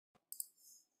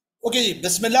Okay,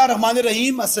 Bismillah Rahman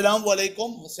Rahim. Assalamu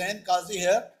alaikum. Hussain Qazi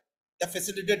here, the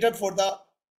facilitator for the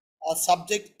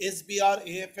subject SBR,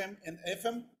 AFM, and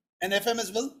FM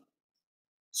as well.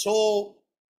 So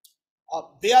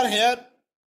we are here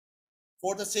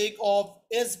for the sake of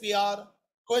SBR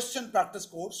question practice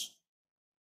course,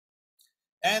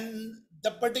 and the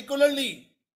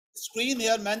particularly screen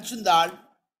here mentioned that,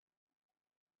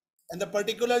 a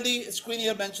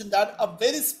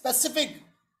very specific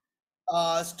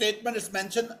statement is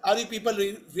mentioned. Are you people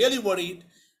really worried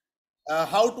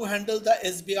how to handle the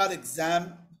SBR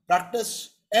exam practice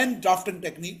and drafting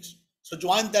techniques? So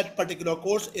join that particular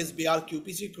course, SBR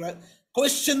QPC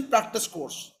question practice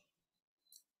course.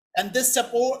 And this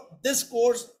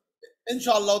course,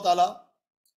 inshallah ta'ala,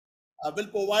 will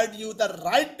provide you the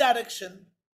right direction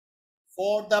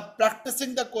for the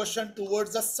practicing the question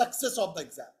towards the success of the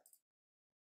exam.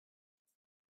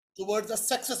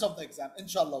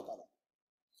 Inshallah ta'ala.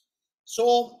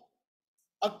 So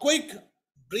a quick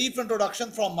brief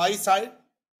introduction from my side.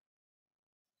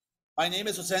 My name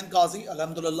is Hussain Qazi.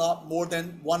 Alhamdulillah, more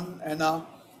than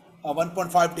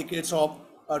 1.5 decades of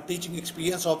teaching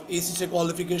experience of ACC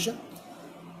qualification.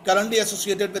 Currently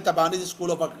associated with Abani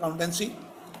School of Accountancy,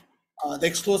 the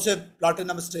exclusive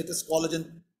platinum status college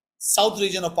in South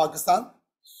region of Pakistan.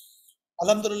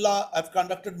 Alhamdulillah, I've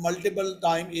conducted multiple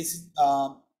time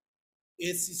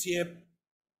ACCA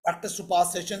practice to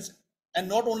pass sessions, and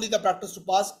not only the practice to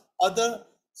pass, other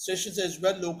sessions as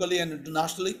well, locally and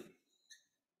internationally.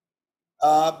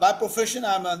 By profession,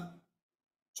 I'm a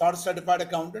chartered certified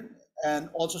accountant and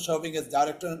also serving as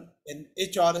director in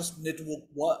HRS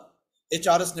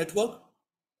Network,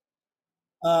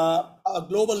 a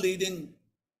global leading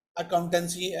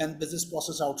accountancy and business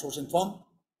process outsourcing firm.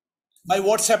 My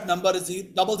WhatsApp number is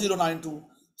 0092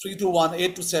 321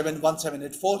 827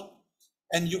 1784,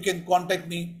 and you can contact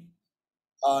me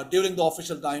during the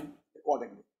official time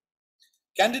accordingly.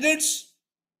 Candidates,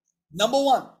 number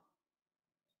one,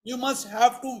 you must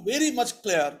have to very much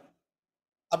clear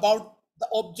about the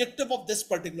objective of this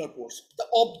particular course. The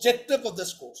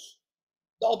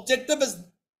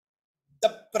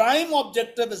prime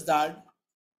objective is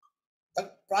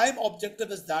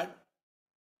that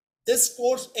this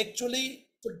course actually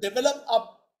to develop a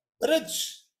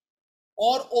bridge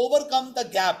or overcome the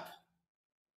gap.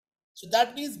 So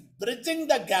that means bridging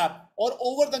the gap or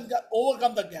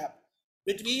overcome the gap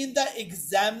between the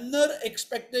examiner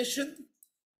expectation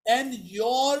and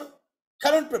your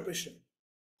current preparation.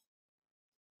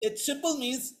 It simply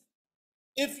means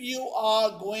if you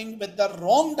are going with the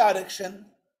wrong direction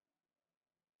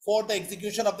for the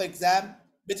execution of the exam,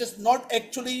 which is not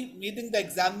actually meeting the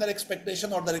examiner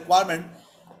expectation or the requirement,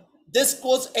 this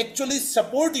course actually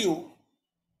support you,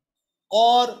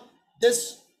 or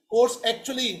this course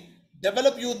actually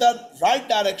develop you the right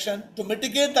direction to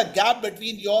mitigate the gap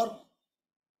between your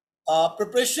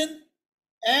preparation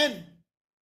and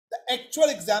the actual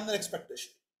examiner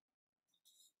expectation.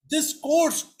 This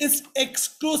course is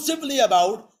exclusively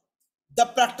about the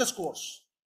practice course.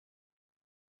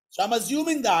 So I'm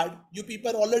assuming that you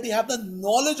people already have the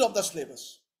knowledge of the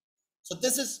syllabus. So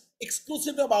this is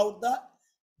exclusive about the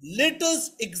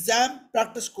latest exam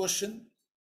practice question.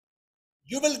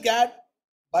 You will get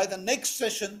by the next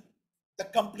session the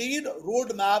complete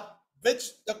roadmap,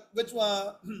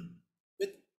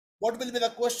 what will be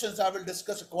the questions I will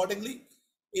discuss accordingly,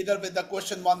 either with the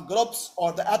question 1 groups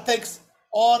or the ethics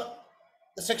or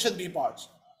the section B parts.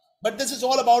 But this is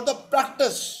all about the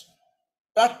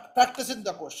practicing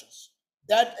the questions.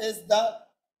 That is the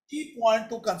key point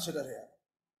to consider here.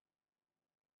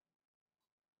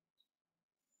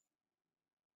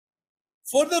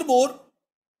 Furthermore,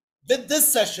 with this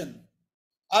session,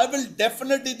 I will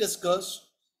definitely discuss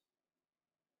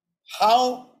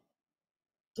how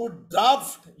to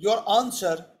draft your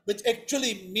answer which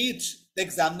actually meets the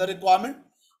examiner requirement,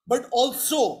 but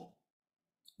also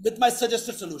with my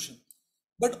suggested solution,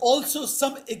 but also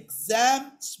some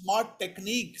exam smart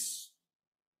techniques.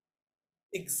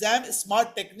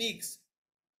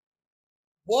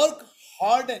 Work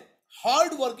hard, and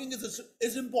hard working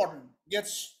is important.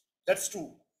 Yes, that's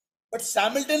true. But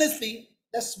simultaneously,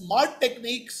 the smart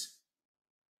techniques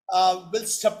will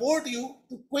support you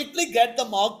to quickly get the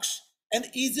marks and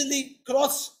easily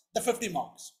cross the 50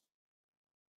 marks.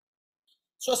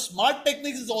 So smart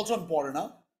techniques is also important.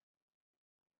 Huh?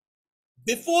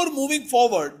 Before moving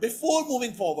forward,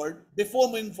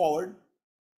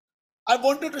 I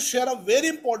wanted to share a very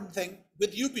important thing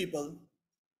with you people,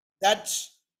 that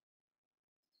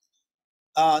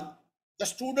the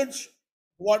students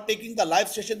who are taking the live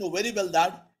session know very well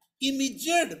that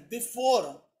immediate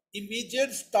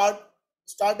start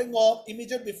starting of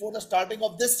immediate before the starting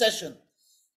of this session,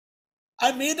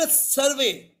 I made a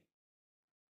survey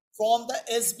from the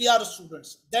SBR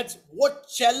students. That's what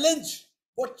challenges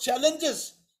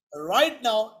right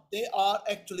now they are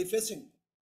actually facing.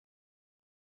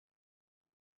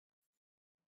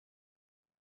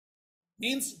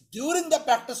 Means during the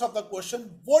practice of the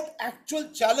question, what actual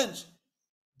challenge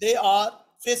they are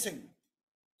facing.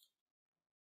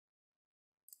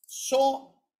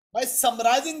 So by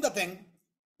summarizing the thing,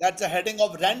 that's a heading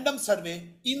of random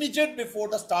survey immediate before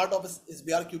the start of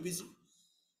SBR QPC.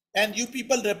 And you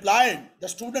people replied, the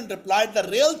student replied the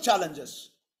real challenges.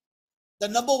 The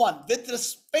number one, with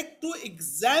respect to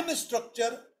exam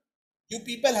structure, you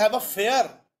people have a fear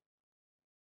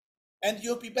and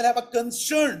you people have a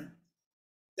concern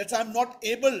that I'm not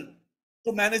able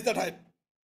to manage the time.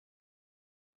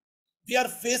 We are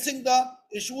facing the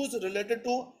issues related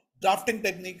to drafting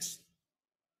techniques.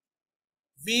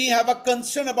 We have a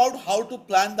concern about how to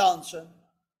plan the answer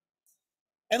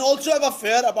and also have a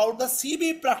fear about the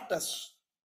CB practice.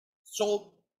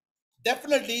 So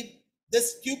definitely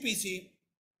this QPC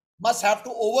must have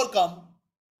to overcome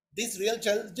these real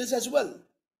challenges as well.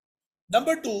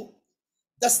 Number two,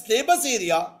 the syllabus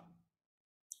area,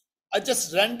 I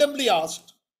just randomly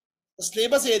asked the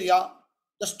syllabus area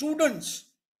the students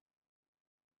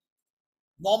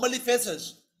normally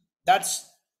faces. That's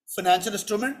financial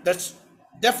instrument, that's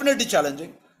definitely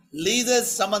challenging. Leases,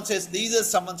 someone says leases,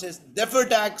 someone says deferred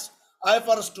tax,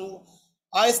 IFRS 2,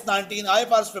 IS 19,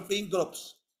 IFRS 15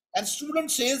 groups. And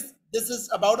student says this is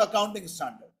about accounting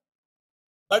standard.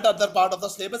 But other part of the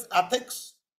syllabus,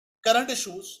 ethics, current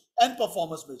issues, and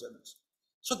performance measurements.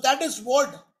 So that is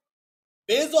what,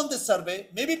 based on this survey,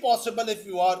 may be possible if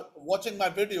you are watching my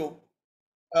video,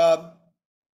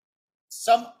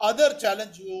 some other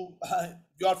challenge you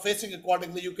are facing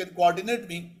accordingly, you can coordinate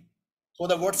me through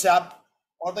the WhatsApp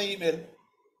or the email.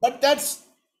 But that's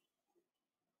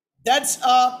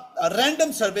a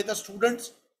random survey. The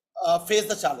students face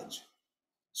the challenge.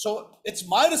 So it's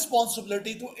my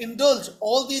responsibility to indulge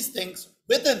all these things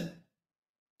within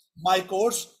my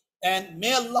course, and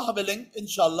may Allah willing,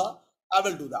 inshallah, I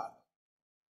will do that.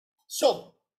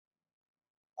 So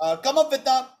come up with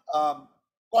the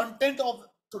content of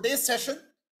today's session.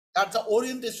 That's the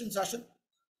orientation session.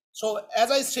 So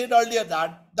as I said earlier,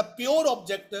 that the pure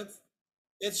objective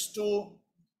is to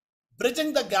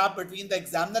bridging the gap between the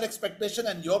examiner expectation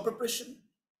and your preparation,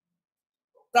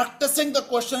 practicing the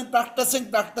question,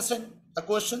 practicing the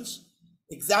questions,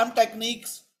 exam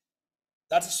techniques,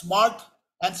 that's smart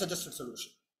and suggested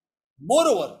solution.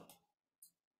 Moreover,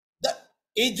 the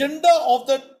agenda of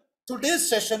the today's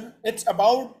session, it's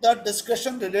about the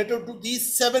discussion related to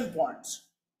these 7 points.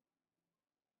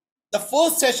 The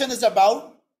first session is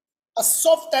about a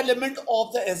soft element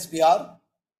of the SBR.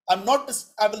 I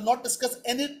will not discuss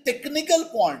any technical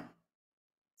point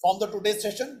from the today's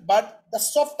session, but the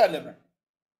soft element.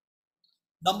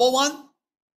 Number one,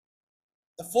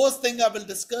 the first thing I will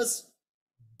discuss,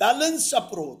 balanced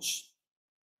approach.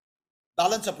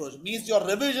 Balanced approach means your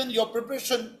revision, your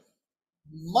preparation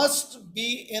must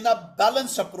be in a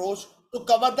balanced approach to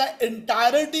cover the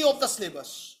entirety of the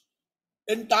syllabus.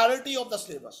 Entirety of the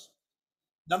syllabus.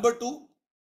 Number two,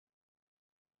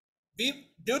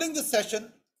 during this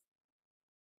session,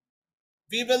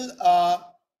 we will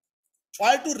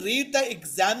try to read the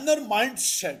examiner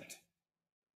mindset.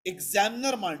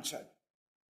 Examiner mindset.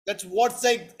 That's what's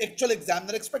the actual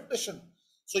examiner expectation.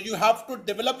 So you have to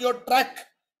develop your track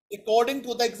according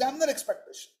to the examiner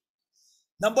expectation.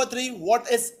 Number three,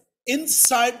 what is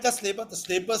inside the syllabus? The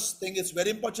syllabus thing is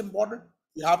very much important.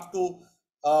 You have to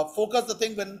focus the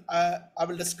thing when I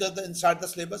will discuss the inside the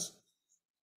syllabus.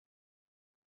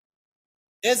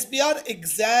 SBR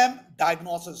exam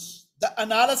diagnosis, the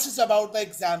analysis about the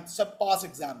exam, past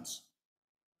exams.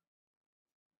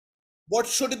 What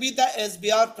should be the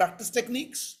SBR practice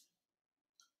techniques?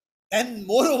 And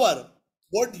moreover,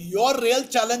 what your real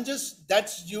challenges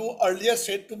that you earlier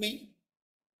said to me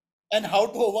and how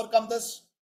to overcome this.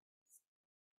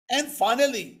 And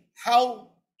finally,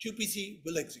 how QPC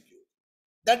will execute.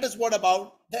 That is what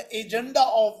about the agenda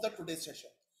of the today's session.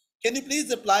 Can you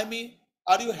please reply me?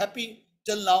 Are you happy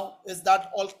till now? Is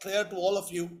that all clear to all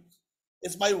of you?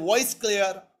 Is my voice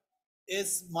clear?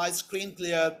 Is my screen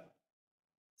clear?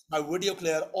 Is my video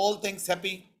clear? All things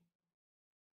happy?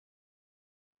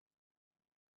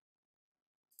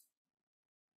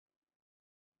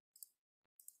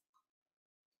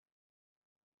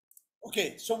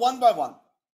 Okay, so one by one.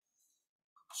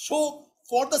 So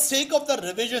for the sake of the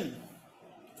revision,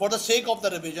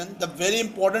 the very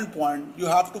important point, you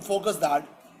have to focus that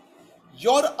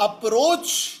your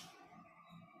approach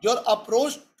your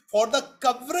approach for the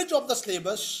coverage of the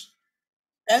syllabus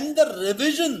and the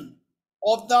revision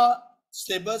of the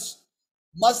syllabus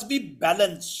must be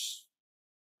balanced.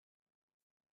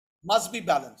 Must be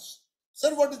balanced.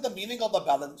 Sir, what is the meaning of the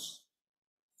balance?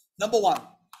 Number one,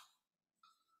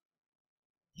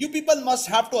 you people must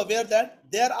have to aware that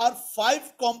there are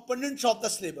 5 components of the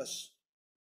syllabus.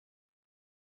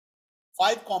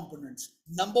 5 components.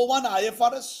 Number one,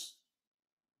 IFRS,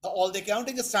 all the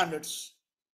accounting standards.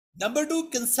 Number 2,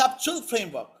 conceptual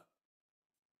framework.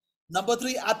 Number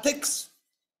 3, ethics,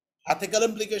 ethical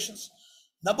implications.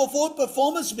 Number 4,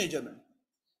 performance measurement.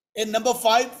 And number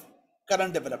 5,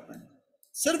 current development.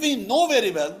 Sir, we know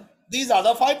very well these are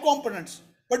the 5 components.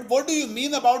 But what do you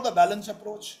mean about the balance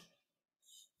approach?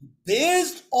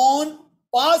 Based on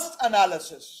past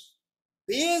analysis,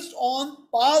 based on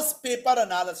past paper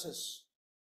analysis,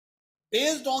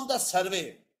 based on the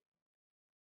survey,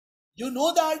 you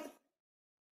know that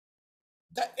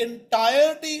the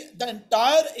entire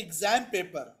exam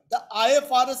paper, the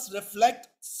IFRS reflect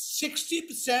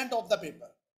 60% of the paper.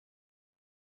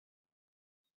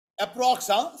 Approx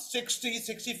 60,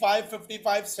 65,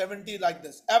 55, 70 like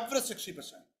this, average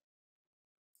 60%.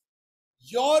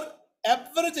 Your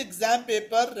average exam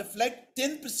paper reflect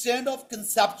 10% of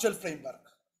conceptual framework.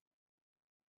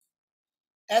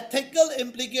 Ethical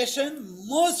implication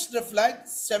must reflect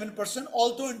 7%,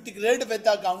 also integrated with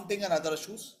the accounting and other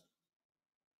issues.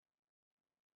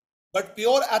 But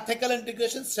pure ethical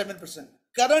integration 7%.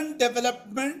 Current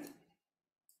development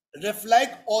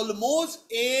reflect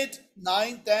almost 8,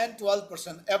 9, 10,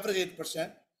 12%, average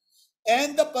 8%.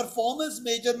 And the performance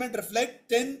measurement reflect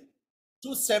 10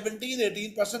 to 17,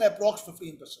 18%, approx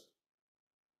 15%.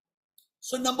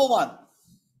 So number one,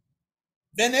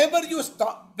 whenever you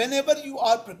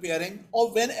are preparing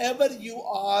or whenever you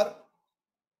are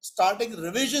starting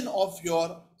revision of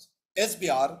your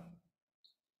SBR,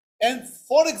 and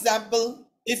for example,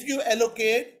 if you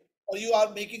allocate or you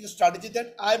are making a strategy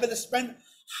that I will spend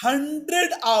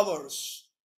 100 hours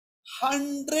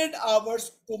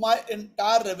to my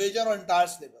entire revision or entire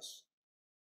syllabus.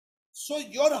 So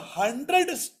your 100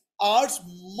 hours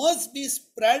must be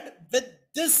spread with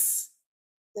this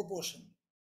proportion.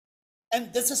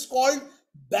 And this is called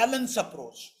balance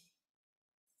approach.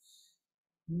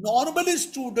 Normally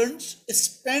students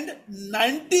spend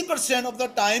 90% of the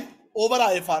time over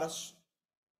IFRS.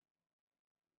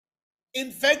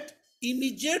 In fact,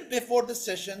 immediate before this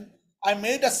session, I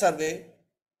made a survey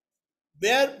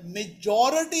where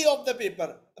majority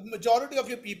of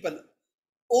your people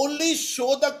only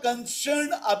show the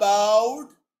concern about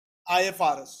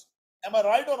IFRS. Am I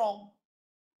right or wrong?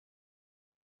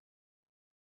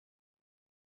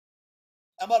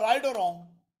 Am I right or wrong?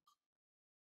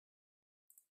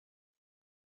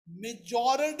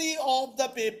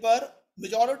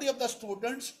 Majority of the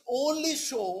students only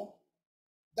show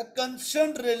the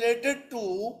concern related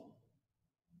to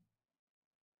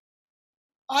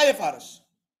IFRS.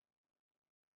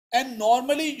 And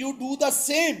normally you do the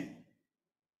same.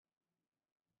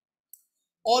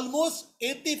 Almost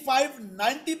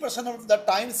 85-90% of the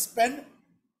time spent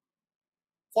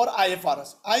for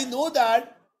IFRS. I know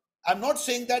that I'm not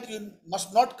saying that you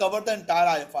must not cover the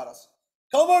entire IFRS.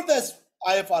 Cover this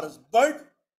IFRS, but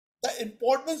the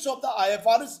importance of the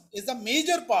IFRS is a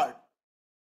major part.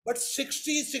 But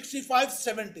 60, 65,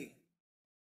 70.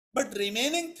 But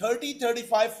remaining 30,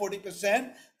 35,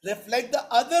 40% reflect the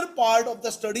other part of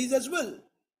the studies as well.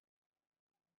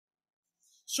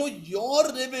 So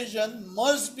your revision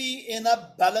must be in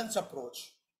a balanced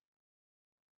approach.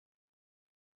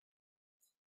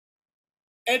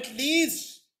 At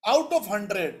least out of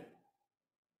 100,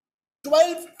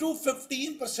 12 to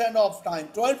 15% of time,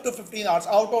 12 to 15 hours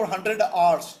out of 100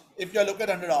 hours, if you look at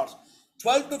 100 hours,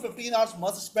 12 to 15 hours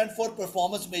must spend for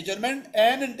performance measurement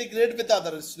and integrate with the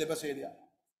other syllabus area.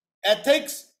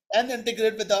 Ethics and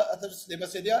integrate with the other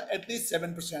syllabus area, at least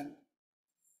 7%.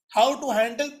 How to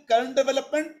handle current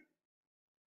development?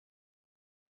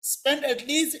 Spend at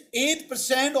least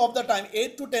 8% of the time,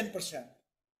 8 to 10%.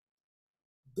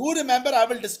 Do remember, I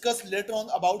will discuss later on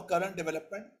about current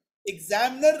development.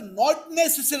 Examiner not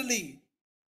necessarily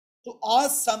to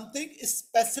ask something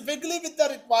specifically with the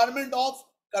requirement of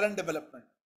current development.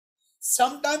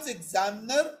 Sometimes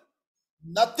examiner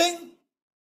nothing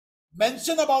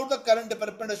mention about the current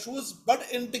development issues but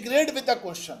integrate with the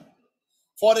question.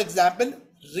 For example,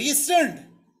 recent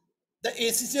the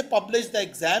ACCA published the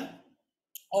exam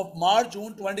of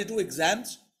March-June 22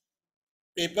 exams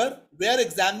paper where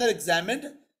examiner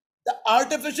examined the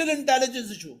artificial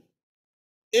intelligence issue.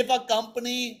 If a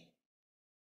company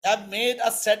have made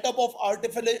a setup of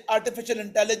artificial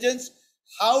intelligence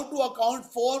how to account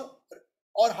for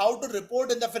or how to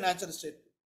report in the financial statement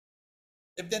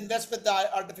if they invest with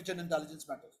the artificial intelligence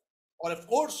method. Or of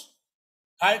course,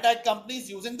 high-tech companies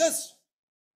using this,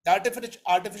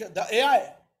 the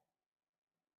AI.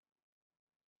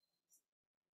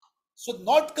 So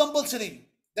not compulsory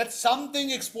that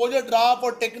something exposure draft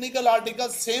or technical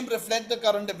articles same reflect the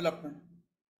current development.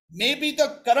 Maybe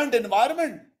the current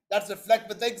environment that's reflect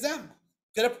with the exam.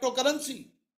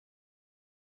 Cryptocurrency,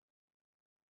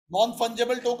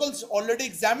 non-fungible tokens already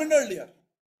examined earlier.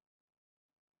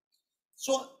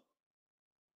 So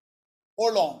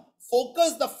hold on.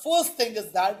 Focus, the first thing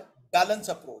is that balance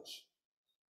approach.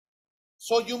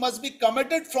 So you must be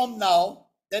committed from now.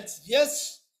 That's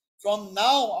yes, from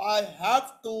now I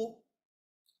have to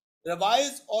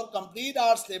revise or complete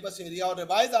our syllabus area or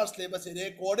revise our syllabus area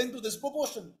according to this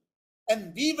proportion.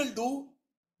 And we will do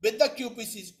with the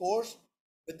QPC course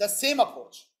with the same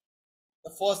approach.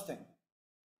 The first thing.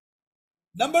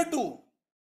 Number two,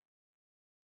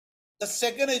 the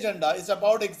second agenda is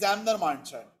about examiner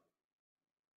mindset.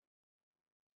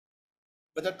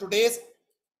 But the today's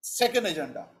second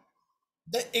agenda,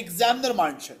 the examiner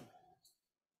mindset.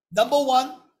 Number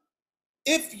one,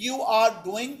 if you are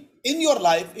doing in your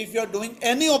life, if you are doing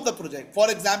any of the project, for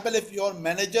example, if your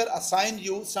manager assign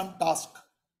you some task.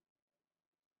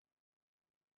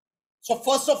 So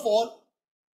first of all,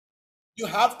 you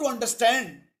have to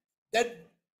understand that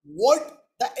what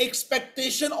the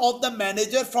expectation of the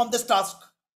manager from this task.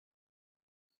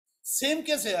 Same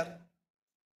case here,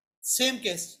 same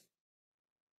case.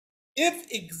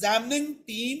 If examining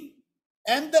team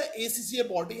and the ACCA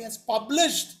body has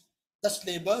published the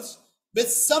syllabus with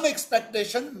some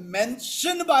expectation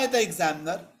mentioned by the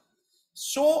examiner,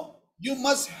 so you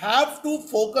must have to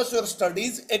focus your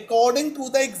studies according to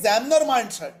the examiner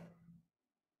mindset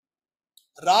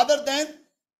rather than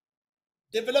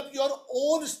develop your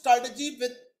own strategy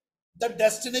with the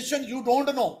destination you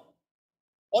don't know,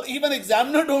 or even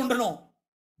examiner don't know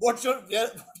what's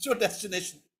your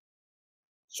destination.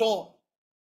 So,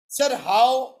 sir,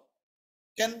 how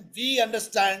can we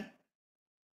understand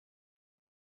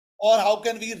or how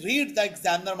can we read the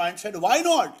examiner mindset? Why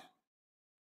not?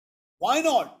 Why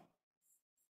not?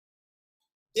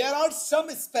 There are some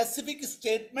specific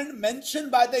statement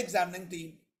mentioned by the examining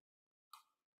team.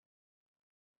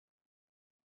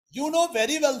 You know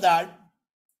very well that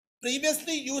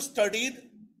previously you studied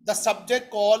the subject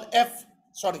called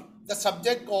the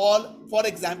subject called, for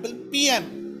example,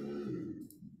 PM.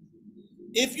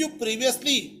 If you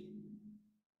previously,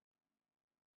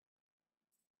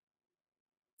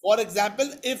 for example,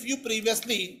 if you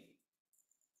previously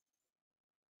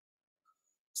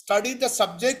studied the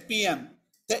subject PM,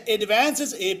 the advance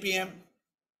is APM.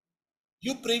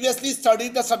 You previously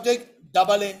studied the subject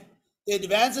AA, the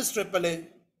advance is AAA.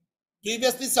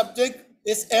 Previously subject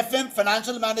is FM,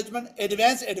 financial management,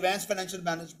 advanced financial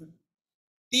management.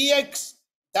 TX,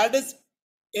 that is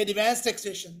advanced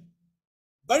taxation.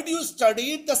 But you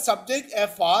studied the subject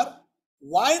FR,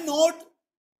 why not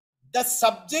the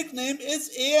subject name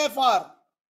is AFR,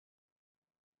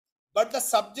 but the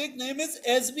subject name is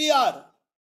SBR?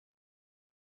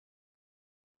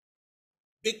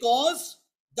 Because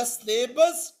the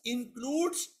syllabus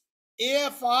includes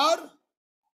AFR,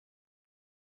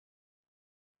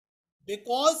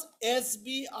 because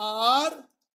SBR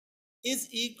is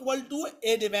equal to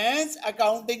advanced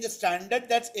accounting standard,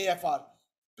 that's AFR,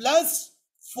 plus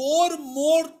 4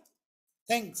 more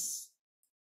things.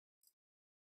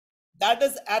 That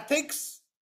is ethics,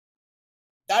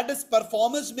 that is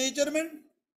performance measurement,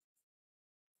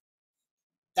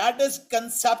 that is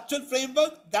conceptual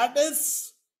framework, that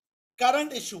is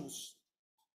current issues.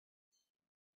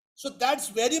 So that's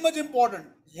very much important.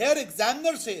 Here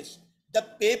examiner says the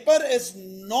paper is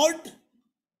not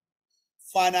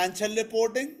financial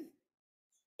reporting,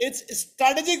 it's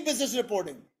strategic business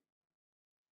reporting.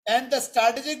 And the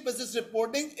strategic business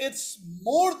reporting, it's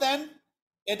more than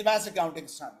advanced accounting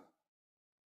standard.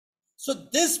 So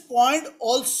this point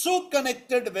also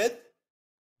connected with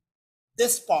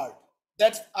this part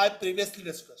that I previously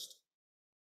discussed.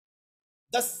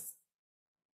 Thus,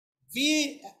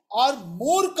 we are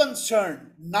more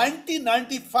concerned,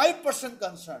 95%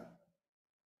 concerned,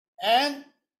 and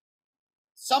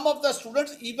some of the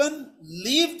students even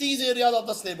leave these areas of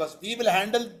the syllabus. We will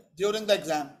handle during the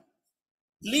exam.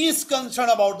 Least concern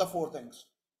about the 4 things.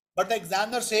 But the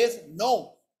examiner says,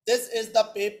 no, this is the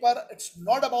paper. It's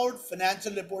not about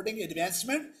financial reporting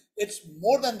advancement. It's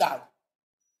more than that.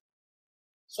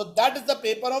 So that is the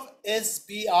paper of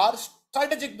SBR,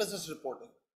 strategic business reporting.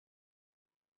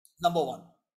 Number 1.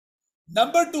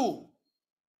 Number 2,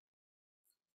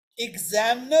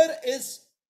 examiner is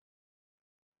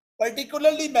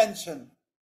particularly mentioned,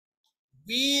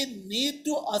 we need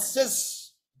to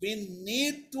assess, we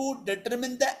need to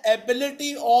determine the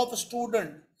ability of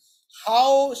student,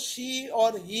 how she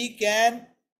or he can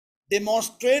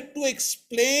demonstrate to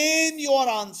explain your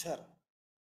answer.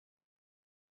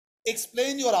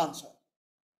 Explain your answer.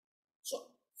 So,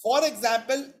 for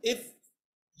example, if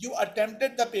you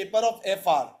attempted the paper of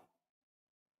FR,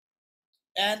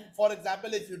 and for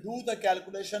example, if you do the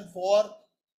calculation for,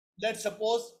 let's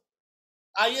suppose,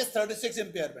 IS 36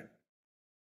 impairment,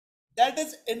 that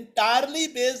is entirely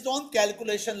based on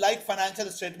calculation like financial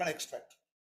statement extract.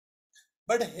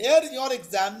 But here your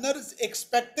examiner is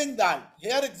expecting that.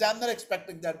 Here examiner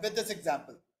expecting that with this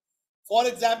example. For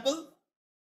example,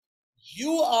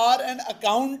 you are an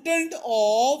accountant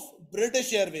of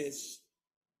British Airways.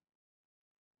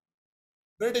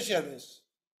 British Airways.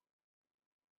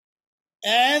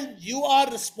 And you are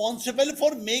responsible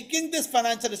for making this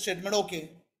financial statement.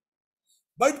 Okay.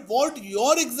 But what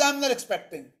your examiner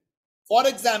expecting? For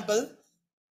example,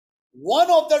 one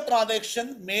of the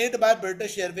transactions made by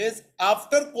British Airways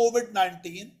after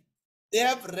COVID-19, they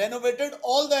have renovated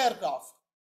all the aircraft.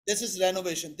 This is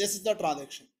renovation. This is the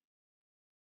transaction.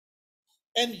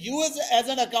 And you as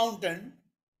an accountant,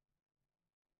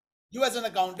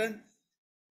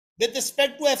 with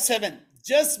respect to F7,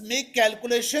 just make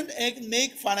calculation and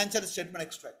make financial statement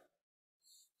extract.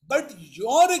 But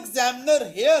your examiner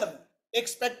here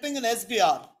expecting an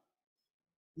SBR,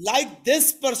 like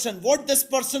this person, what this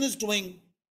person is doing,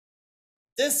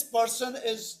 this person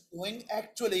is doing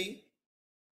actually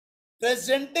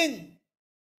presenting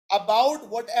about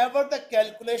whatever the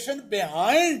calculation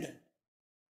behind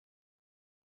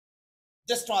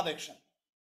this transaction.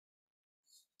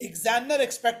 Examiner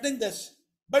expecting this,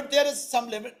 but there is some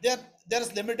limit. There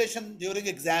is limitation during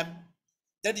exam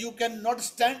that you cannot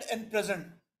stand and present.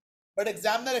 But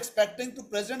examiner expecting to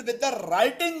present with the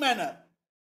writing manner.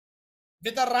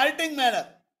 With a writing manner.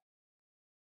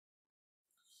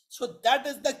 So that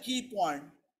is the key point.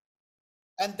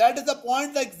 And that is the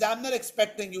point the examiner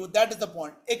expecting you. That is the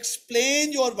point.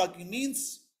 Explain your working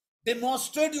means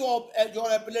demonstrate your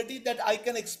ability that I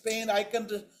can explain, I can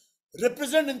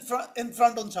represent in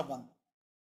front on someone.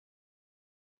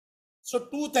 So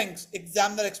two things,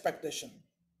 examiner expectation.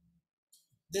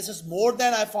 This is more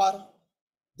than FR.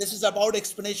 This is about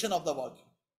explanation of the work.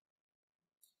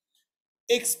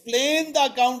 Explain the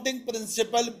accounting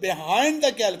principle behind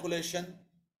the calculation.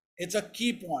 It's a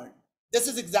key point. This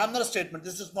is examiner statement.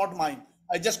 This is not mine.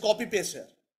 I just copy paste here.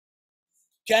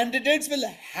 Candidates will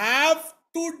have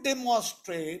to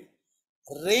demonstrate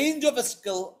range of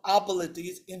skill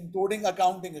abilities, including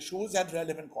accounting issues and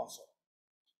relevant concepts.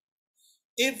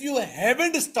 If you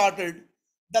haven't started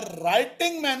the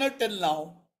writing manner till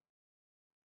now,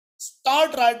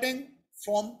 start writing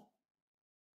from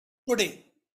today.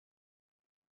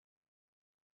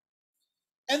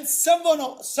 And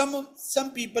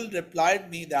some people replied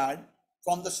me that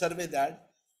from the survey that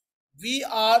we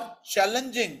are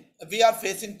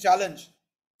facing challenge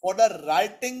for the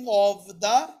writing of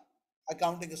the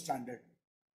accounting standard.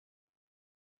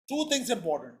 Two things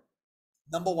important.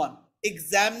 Number one,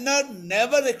 examiner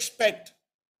never expect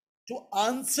to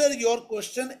answer your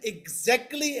question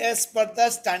exactly as per the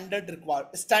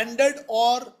standard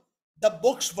or the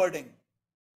book's wording.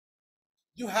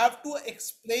 You have to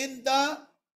explain the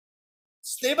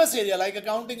syllabus area like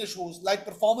accounting issues, like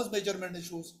performance measurement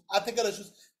issues, ethical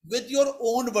issues with your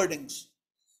own wordings.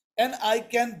 And I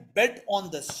can bet on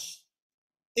this.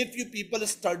 If you people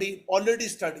already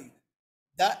studied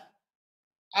the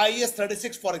IS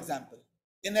 36, for example,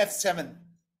 in F7,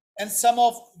 and some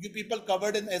of you people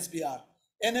covered in SBR.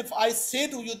 And if I say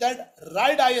to you that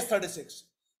write IS 36,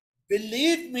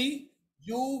 believe me,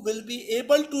 you will be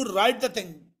able to write the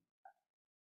thing.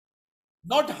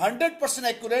 Not 100%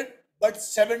 accurate, but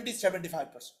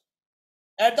 70-75%.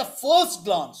 At the first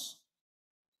glance,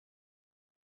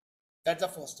 that's the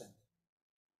first thing.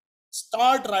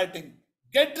 Start writing.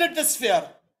 Get rid of this fear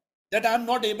that I'm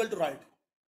not able to write.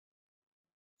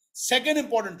 Second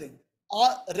important thing,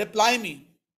 reply me.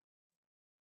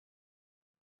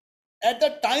 At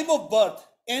the time of birth,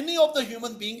 any of the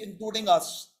human being, including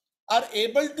us, are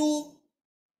able to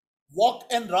walk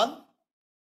and run.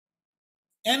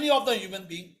 Any of the human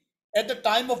being at the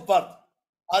time of birth,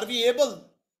 are we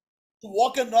able to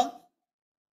walk and run?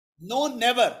 No,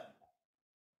 never.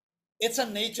 It's a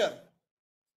nature.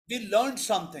 We learned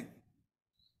something.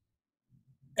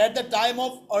 At the time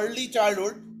of early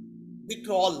childhood, we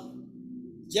crawl,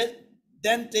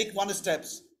 then take one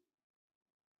steps.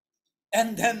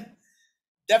 And then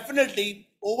definitely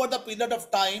over the period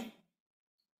of time,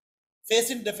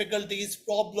 facing difficulties,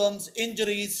 problems,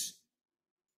 injuries,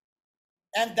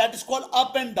 and that is called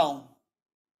up and down.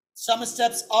 Some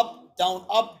steps up,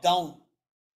 down,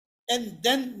 and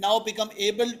then now become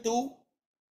able to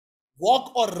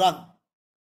walk or run.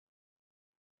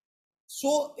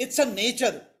 So it's a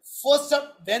nature. First,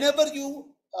 whenever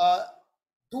you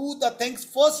do the things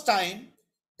first time,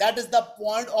 that is the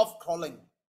point of crawling.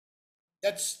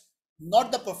 That's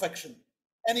not the perfection.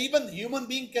 And even human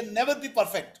being can never be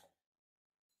perfect.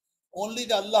 Only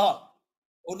the Allah,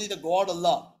 only the God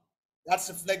Allah, that's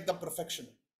reflect the perfection.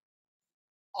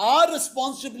 Our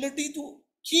responsibility to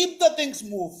keep the things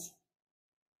move.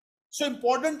 So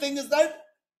important thing is that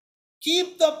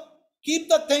keep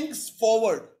the things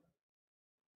forward.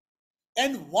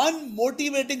 And one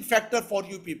motivating factor for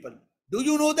you people, do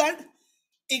you know that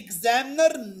examiner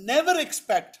never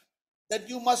expect that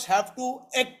you must have to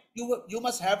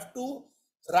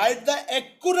write the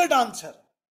accurate answer.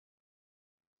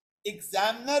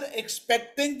 Examiner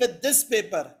expecting with this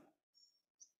paper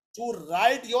to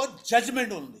write your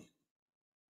judgment only.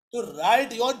 To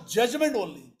write your judgment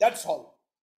only. That's all.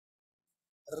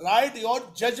 Write your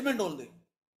judgment only.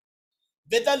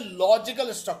 With a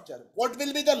logical structure. What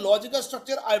will be the logical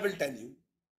structure? I will tell you.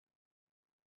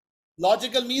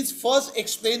 Logical means first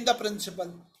explain the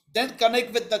principle, then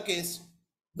connect with the case.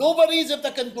 No worries if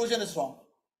the conclusion is wrong.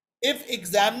 If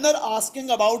examiner asking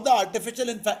about the artificial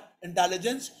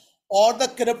intelligence or the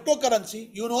cryptocurrency,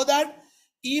 you know that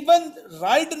even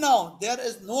right now there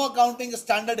is no accounting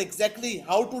standard exactly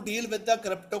how to deal with the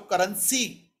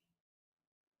cryptocurrency.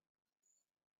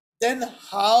 Then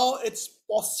how it's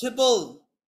possible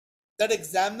that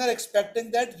examiner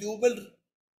expecting that you will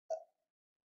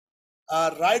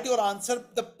write your answer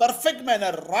the perfect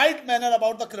manner, right manner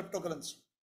about the cryptocurrency.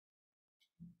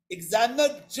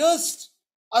 Examiner just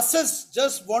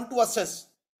want to assess.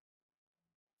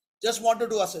 Just wanted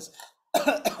to assess.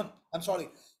 I'm sorry.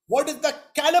 What is the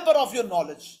caliber of your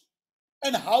knowledge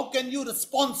and how can you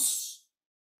respond?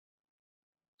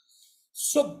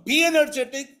 So be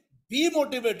energetic, be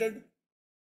motivated,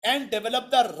 and develop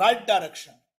the right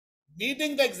direction,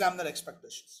 meeting the examiner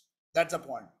expectations. That's a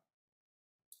point.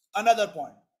 Another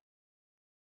point.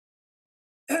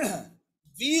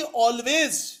 we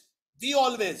always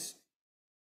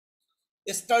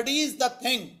studies the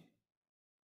thing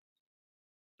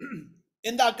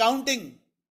in the accounting,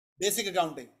 basic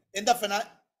accounting, in the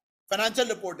financial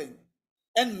reporting,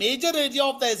 and major area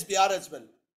of the SBR as well.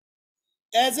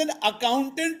 As an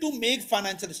accountant to make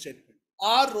financial statement,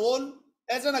 our role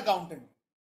as an accountant.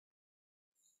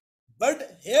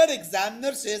 But here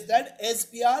examiner says that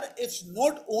SBR is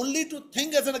not only to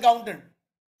think as an accountant,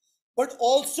 but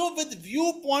also with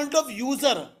viewpoint of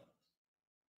user.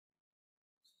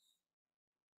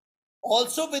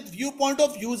 Also with viewpoint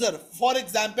of user. For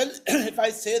example, if I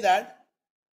say that,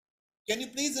 can you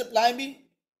please reply me?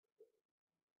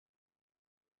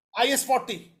 IS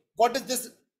 40. What is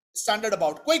this standard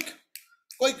about? Quick.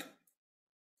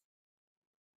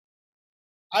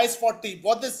 IS 40.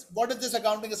 What is this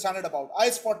accounting standard about?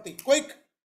 IS 40. Quick.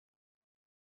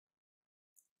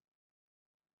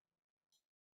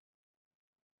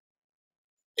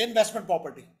 Investment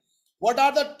property. What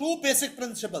are the two basic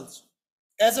principles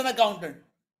as an accountant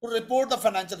to report the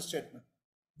financial statement?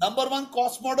 Number one,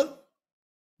 cost model.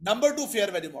 Number two, fair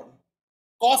value model.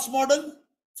 Cost model,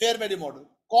 fair value model.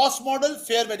 Cost model,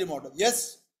 fair value model.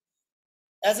 Yes.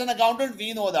 As an accountant,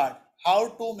 we know that how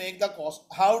to make the cost,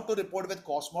 how to report with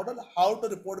cost model, how to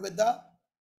report with the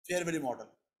fair value model.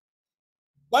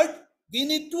 But we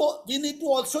need to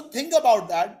also think about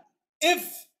that.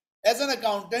 If as an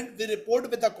accountant we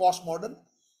report with a cost model,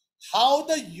 how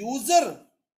the user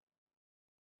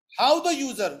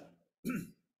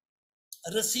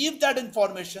receive that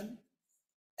information,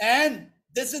 and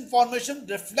this information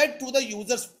reflect to the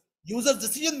user's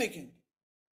decision making.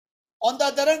 On the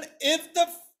other hand, if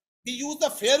we use the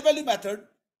fair value method,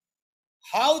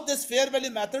 how this fair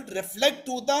value method reflect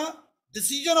to the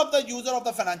decision of the user of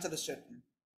the financial statement.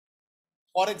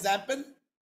 For example,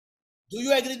 do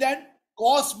you agree that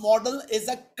cost model is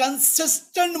a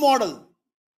consistent model?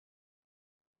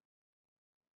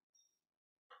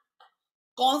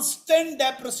 Constant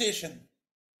depreciation,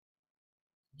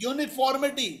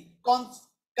 uniformity,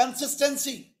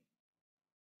 consistency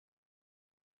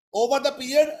over the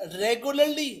period,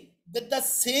 regularly with the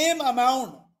same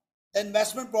amount, the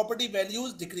investment property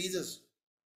values decreases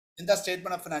in the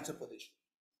statement of financial position.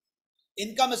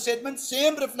 Income statement,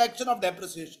 same reflection of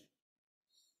depreciation.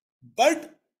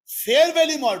 But fair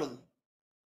value model,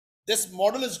 this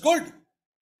model is good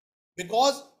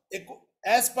because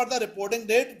as per the reporting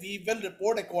date, we will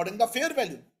report according to fair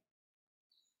value.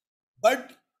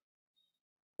 But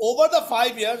over the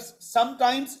 5 years,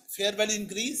 sometimes fair value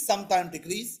increase, sometimes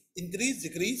decrease, increase,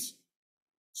 decrease.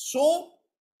 So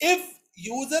if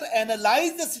user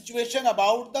analyze the situation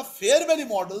about the fair value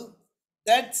model,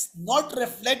 that's not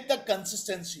reflect the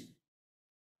consistency.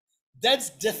 That's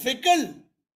difficult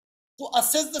to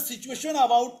assess the situation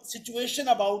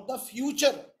about the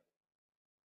future.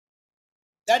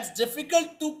 That's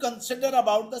difficult to consider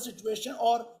about the situation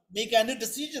or make any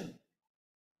decision.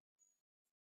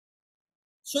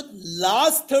 So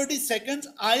last 30 seconds,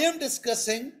 I am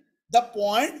discussing the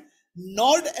point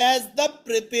not as the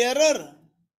preparer,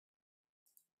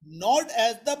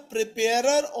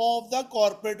 of the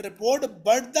corporate report,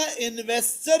 but the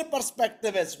investor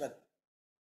perspective as well.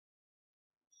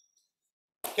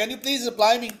 Can you please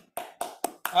reply me?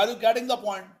 Are you getting the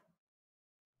point?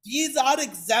 These are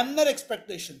examiner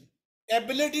expectation,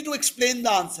 ability to explain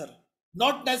the answer,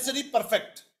 not necessarily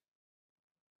perfect.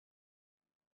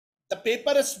 The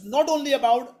paper is not only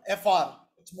about FR,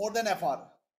 it's more than FR.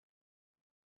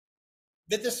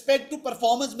 With respect to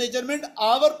performance measurement,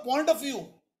 our point of view,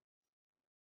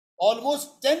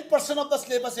 almost 10% of the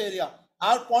syllabus area,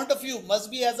 our point of view must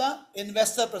be as an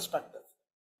investor perspective.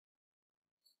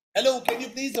 Hello, can you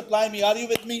please reply me? Are you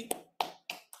with me?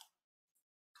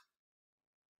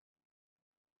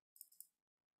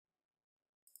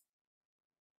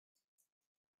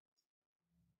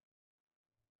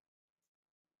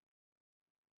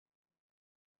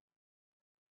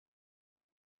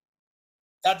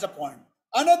 That's the point.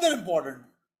 Another important.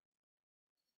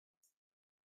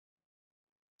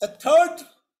 The third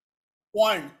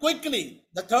point, quickly,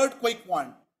 the third quick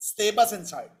point, syllabus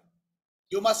inside.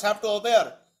 You must have to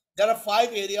aware there are 5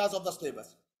 areas of the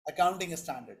syllabus. Accounting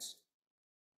standards.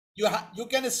 You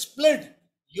can split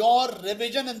your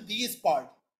revision in these parts.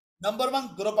 Number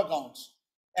 1, group accounts.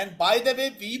 And by the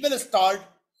way, we will start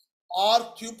our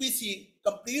QPC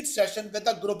complete session with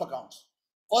the group accounts.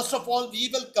 First of all, we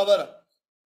will cover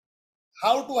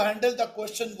how to handle the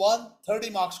question 1, 30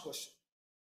 marks question.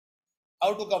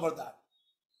 How to cover that.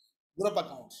 Group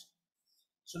accounts.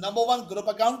 So number 1, group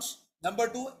accounts. Number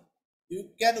 2, you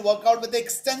can work out with the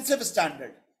extensive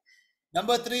standard.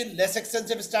 Number 3, less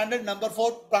extensive standard. Number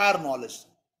 4, prior knowledge.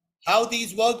 How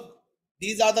these work?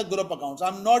 These are the group accounts.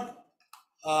 I'm not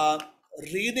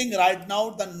reading right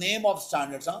now the name of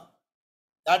standards.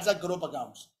 That's the group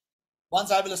accounts.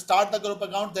 Once I will start the group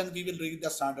account, then we will read the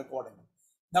standard accordingly.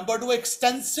 Number 2,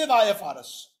 extensive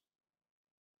IFRS.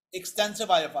 Extensive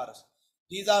IFRS.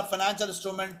 These are financial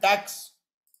instrument, tax,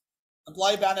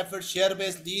 employee benefits,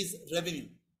 share-based, lease, revenue.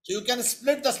 So you can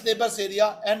split the syllabus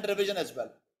area and revision as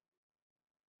well.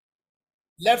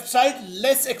 Left side,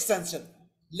 less extensive.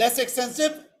 Less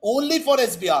extensive only for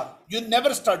SBR. You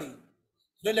never study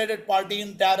related party,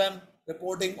 interim,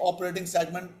 reporting, operating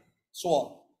segment, so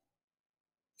on.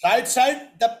 Right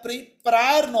side, the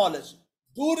prior knowledge.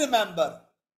 Do remember,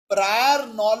 prior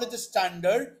knowledge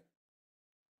standard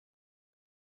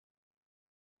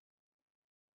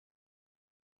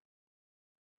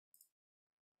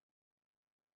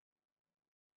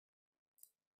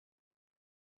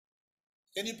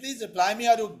Can you please reply me?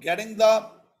 Are you getting the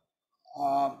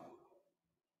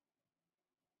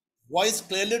voice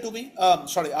clearly to me?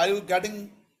 Sorry, are you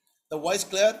getting the voice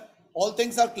clear? All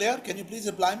things are clear. Can you please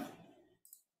reply me?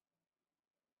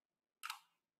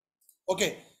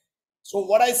 Okay. So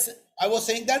what I was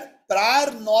saying that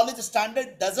prior knowledge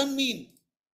standard doesn't mean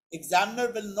examiner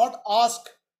will not ask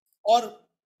or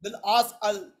will ask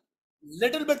a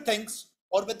little bit things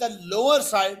or with a lower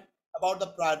side about the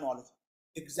prior knowledge.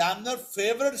 Examiner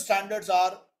favorite standards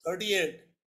are 38,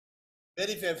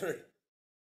 very favorite,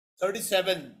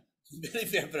 37, very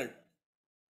favorite.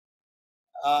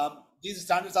 These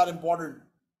standards are important.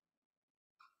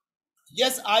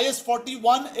 Yes, IS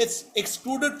 41 is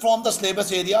excluded from the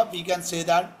syllabus area. We can say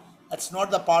that it's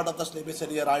not the part of the syllabus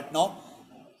area right now.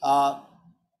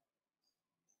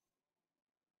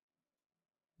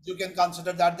 You can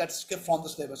consider that skipped from the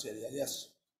syllabus area. Yes.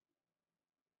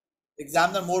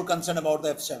 Examiner more concerned about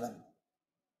the F7.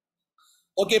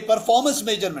 Okay, performance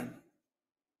measurement.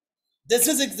 This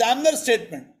is examiner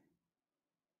statement.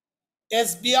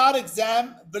 SBR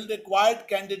exam will require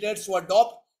candidates to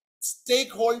adopt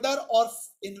stakeholder or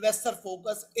investor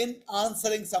focus in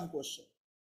answering some question.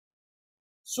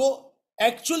 So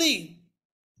actually,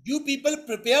 you people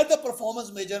prepare the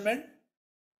performance measurement,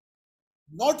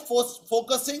 not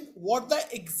focusing what the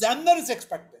examiner is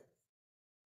expecting.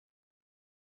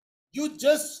 You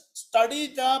just study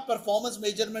the performance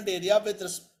measurement area with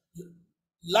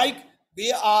like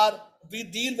we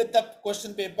deal with the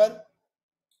question paper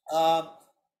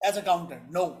as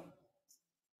accountant. No,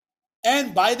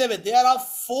 And by the way, there are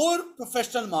 4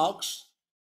 professional marks,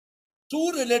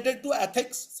 2 related to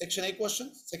ethics, section A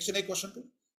question, section A question 2,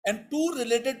 and 2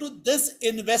 related to this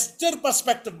investor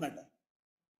perspective matter.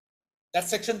 That's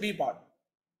section B part.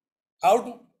 How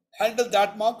to handle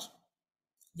that marks,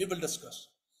 we will discuss.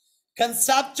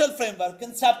 Conceptual framework.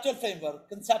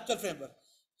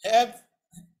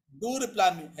 Do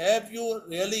reply me. Have you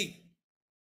really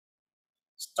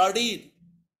studied?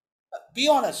 Be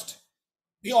honest.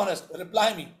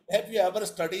 Reply me. Have you ever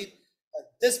studied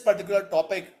this particular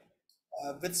topic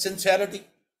with sincerity?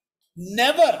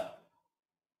 Never.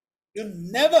 You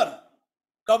never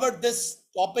covered this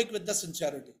topic with the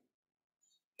sincerity.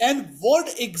 And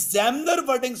what examiner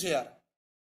wordings here?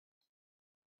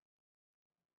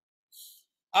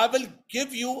 I will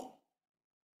give you,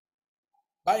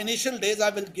 by initial days, I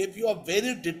will give you a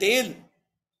very detailed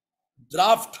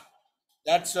draft.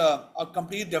 That's a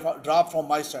complete draft from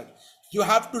my side. You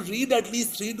have to read at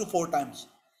least 3 to 4 times.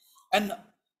 And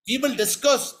we will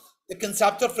discuss the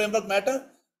conceptual framework matter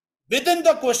within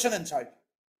the question inside.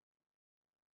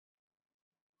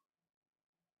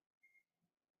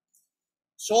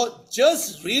 So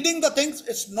just reading the things,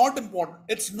 it's not important.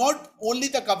 It's not only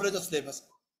the coverage of syllabus.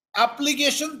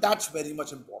 Application, that's very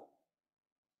much important.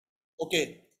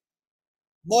 Okay.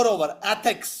 Moreover,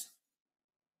 ethics.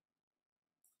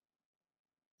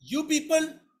 You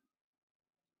people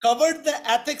covered the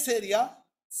ethics area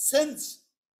since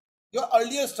your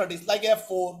earlier studies, like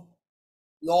F4,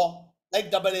 law,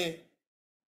 like AA,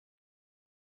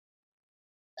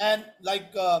 and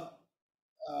like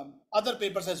other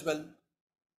papers as well.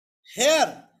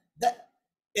 Here, the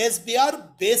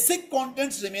SBR basic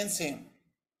contents remain same.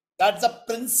 That's the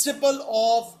principle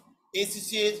of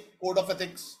ACCA's Code of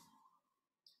Ethics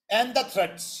and the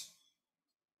threats,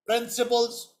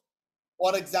 principles,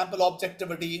 for example,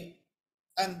 objectivity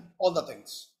and all the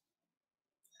things,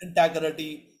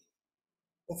 integrity,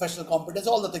 professional competence,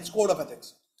 all the things, Code of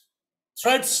Ethics,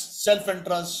 threats,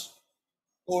 self-interest,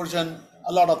 coercion,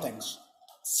 a lot of things,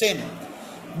 same.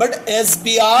 But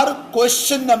SBR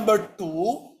question number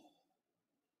 2,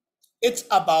 it's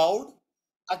about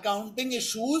accounting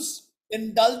issues,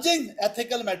 indulging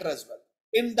ethical matter as well,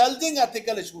 indulging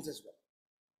ethical issues as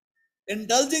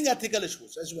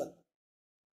well.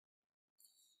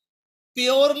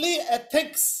 Purely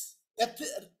ethics,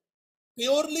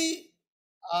 purely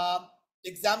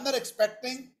examiner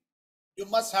expecting you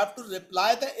must have to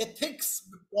reply the ethics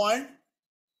point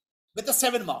with the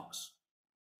 7 marks.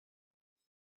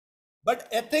 But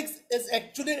ethics is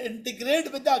actually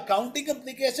integrated with the accounting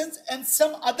implications and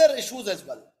some other issues as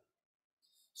well.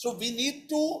 So we need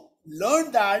to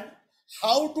learn that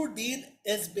how to deal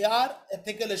SBR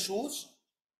ethical issues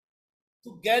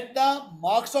to get the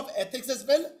marks of ethics as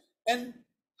well, and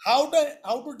how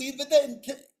to deal with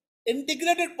the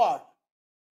integrated part.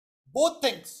 Both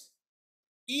things.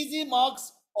 Easy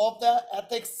marks of the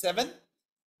ethics 7,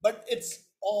 but it's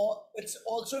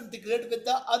also integrated with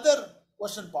the other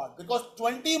question part, because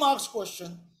 20 marks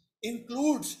question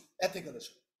includes ethical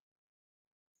issue.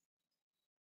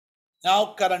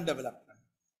 Now current development.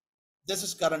 This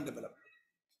is current development.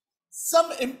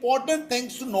 Some important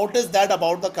things to notice that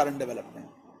about the current development.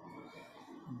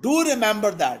 Do remember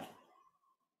that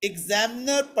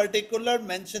examiner particular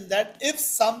mentioned that if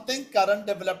something current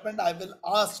development I will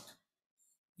ask,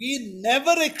 we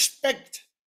never expect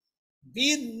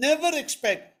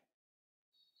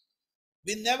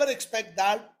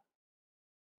that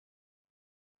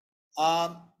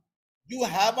you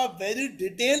have a very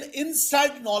detailed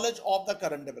inside knowledge of the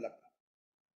current development.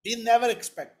 We never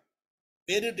expect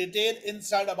very detailed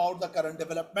insight about the current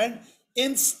development.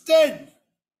 Instead,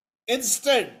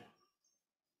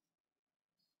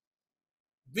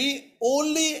 we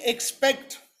only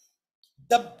expect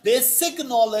the basic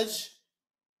knowledge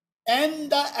and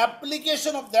the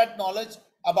application of that knowledge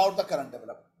about the current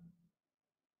development.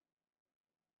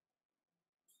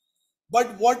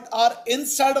 But what are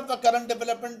inside of the current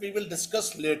development, we will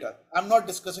discuss later. I'm not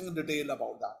discussing in detail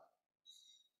about that.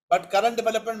 But current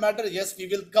development matter, yes, we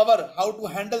will cover how to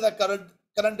handle the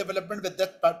current development with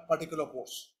that particular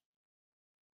course.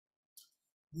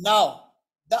 Now,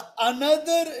 the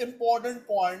another important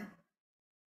point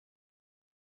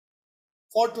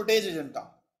for today's agenda,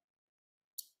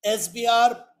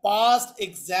 SBR past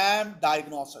exam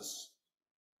diagnosis.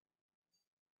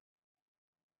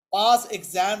 Past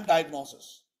exam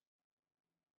diagnosis.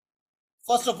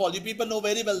 First of all, you people know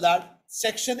very well that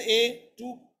section A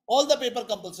to all the paper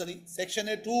compulsory, section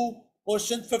A 2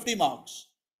 questions 50 marks.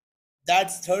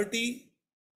 That's 30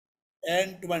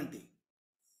 and 20.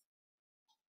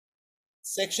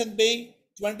 Section B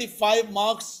 25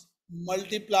 marks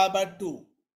multiply by 2.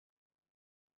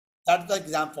 That's the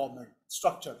exam format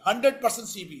structure. 100%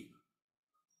 CB.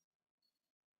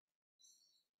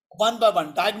 One by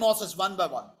one. Diagnosis one by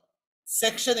one.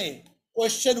 Section A,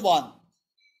 question 1.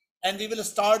 And we will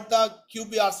start the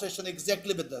QBR session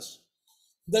exactly with this.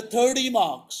 The 30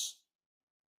 marks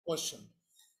question.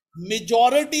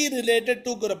 Majority related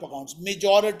to group accounts.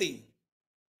 Majority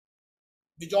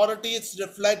is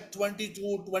reflect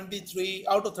 22, 23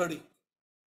 out of 30.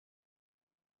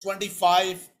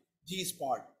 25 G's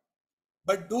part.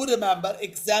 But do remember,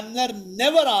 examiner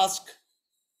never ask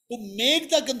to make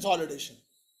the consolidation.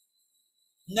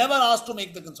 Never asked to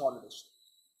make the consolidation.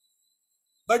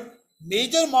 But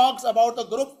major marks about the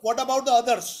group, what about the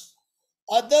others?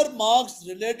 Other marks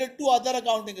related to other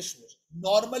accounting issues.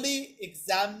 Normally,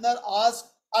 examiner asks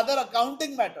other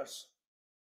accounting matters.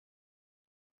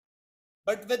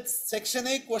 But with section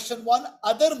A, question 1,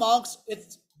 other marks,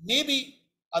 it may be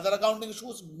other accounting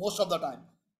issues most of the time.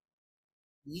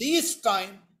 Least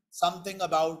time, something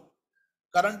about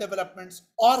current developments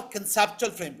or conceptual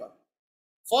framework.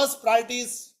 First priority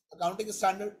is accounting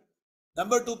standard.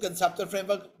 Number 2, conceptual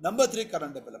framework. Number 3,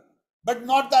 current development. But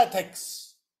not the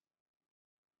ethics.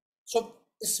 So,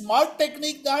 smart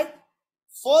technique that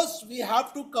first we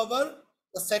have to cover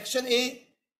the section A,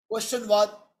 question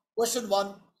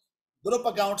 1, group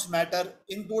accounts matter,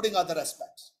 including other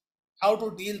aspects. How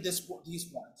to deal these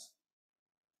points.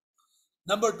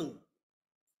 Number 2,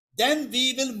 then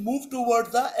we will move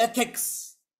towards the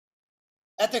ethics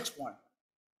point.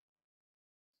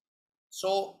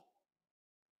 So,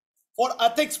 for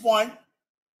ethics point,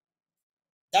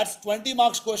 that's 20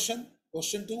 marks question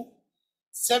 2,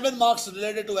 7 marks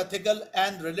related to ethical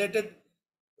and related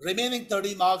remaining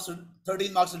 13 marks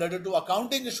related to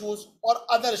accounting issues or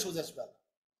other issues as well.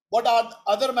 What are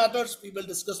other matters we will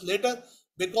discuss later,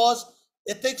 because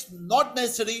ethics not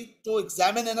necessary to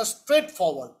examine in a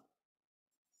straightforward.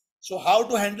 So how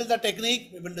to handle the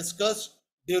technique we will discuss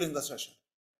during the session.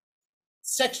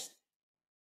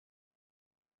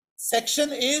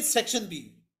 Section A, section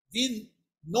B. We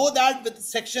know that with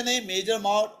section A, major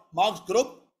marks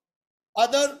group,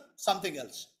 other something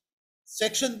else.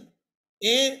 Section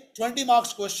A, 20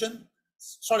 marks question.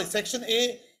 Sorry, section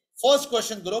A, first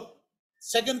question group.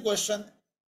 Second question,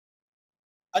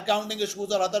 accounting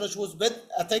issues or other issues with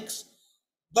ethics.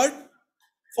 But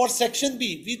for section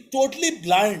B, we totally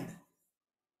blind.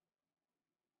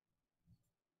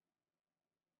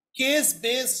 Case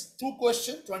based 2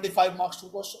 questions, 25 marks 2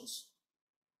 questions.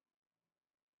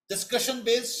 Discussion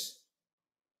based,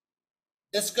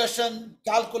 discussion,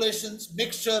 calculations,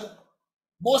 mixture.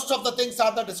 Most of the things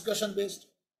are the discussion based.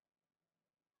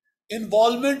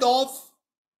 Involvement of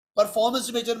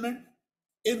performance measurement,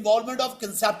 involvement of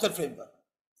conceptual framework,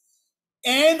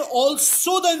 and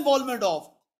also the involvement of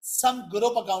some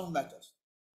group account matters.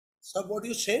 So what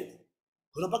you said?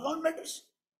 Group account matters?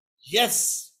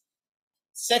 Yes.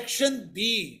 Section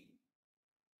B,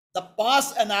 the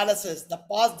past analysis, the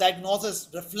past diagnosis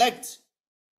reflects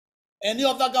any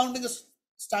of the accounting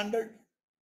standard,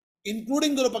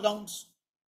 including group accounts.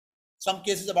 Some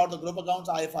cases about the group accounts,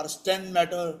 IFRS 10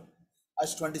 matter,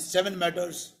 S 27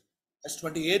 matters, S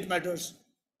 28 matters.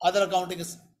 Other accounting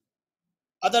is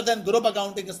other than group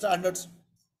accounting standards,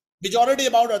 majority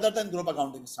about other than group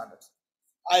accounting standards.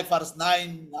 IFRS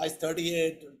 9, IS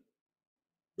 38,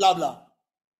 blah blah.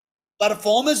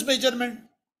 Performance measurement,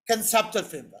 conceptual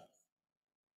framework.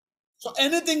 So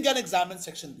anything can examine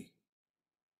section B.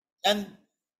 And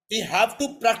we have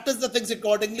to practice the things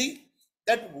accordingly,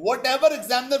 that whatever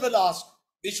examiner will ask,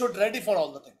 we should ready for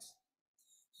all the things.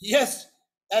 Yes,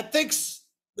 ethics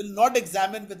will not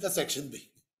examine with the section B.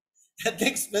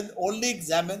 Ethics will only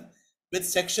examine with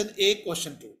section A,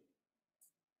 question 2.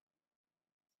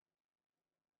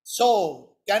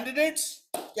 So, candidates,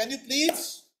 can you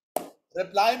please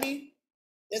reply me?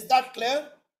 Is that clear?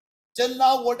 Till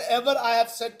now, whatever I have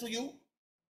said to you.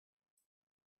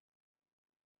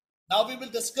 Now we will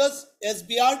discuss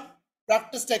SBR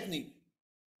practice technique.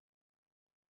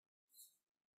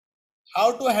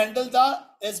 How to handle the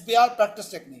SBR practice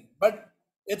technique. But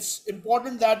it's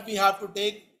important that we have to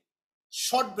take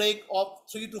short break of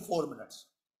 3 to 4 minutes.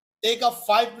 Take a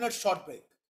 5-minute short break.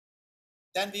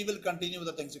 Then we will continue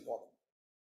the things recording.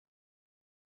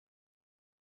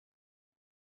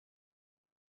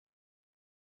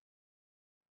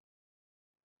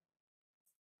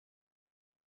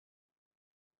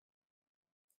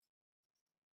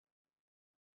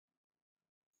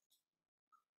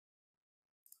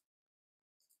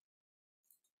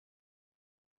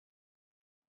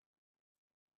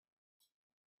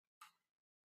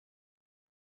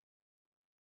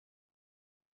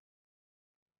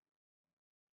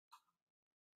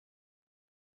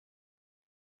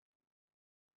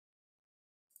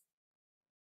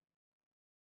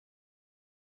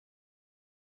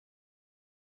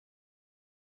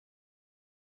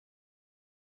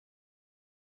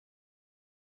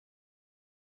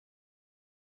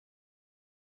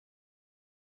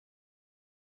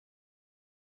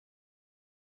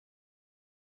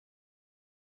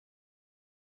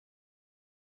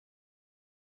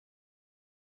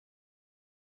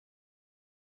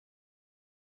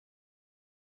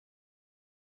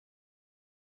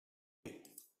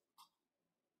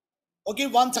 Okay,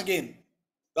 once again,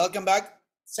 welcome back.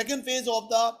 Second phase of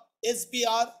the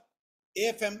SBR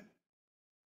AFM,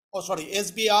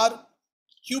 SBR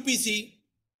QPC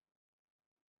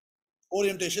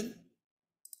orientation.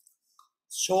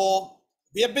 So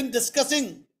we have been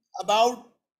discussing about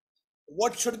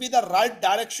what should be the right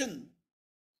direction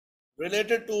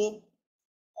related to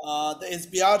the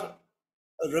SBR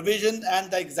revision and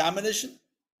the examination.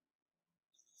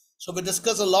 So we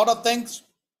discussed a lot of things.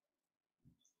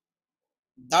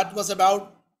 That was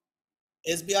about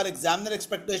SBR examiner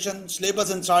expectation,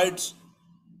 syllabus insights,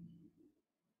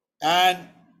 and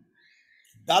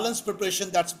balanced preparation.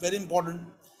 That's very important.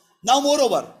 Now,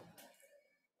 moreover,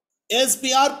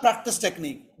 SBR practice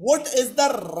technique. What is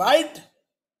the right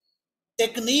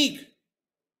technique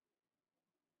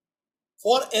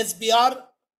for SBR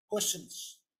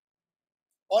questions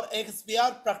or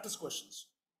SBR practice questions?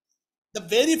 The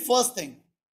very first thing,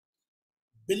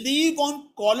 believe on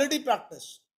quality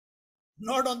practice,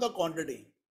 not on the quantity.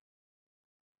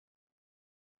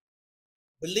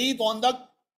 Believe on the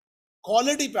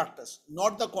quality practice,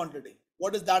 not the quantity.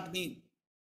 What does that mean?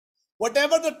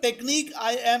 Whatever the technique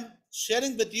I am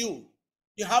sharing with you,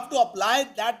 you have to apply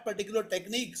that particular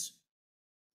techniques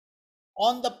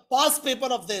on the past paper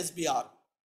of the SBR.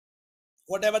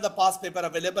 Whatever the past paper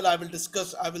available, I will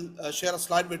discuss, I will share a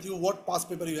slide with you what past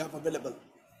paper you have available.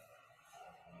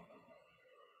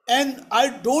 And I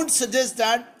don't suggest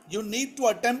that you need to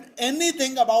attempt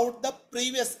anything about the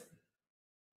previous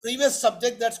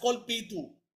subject, that's called P2,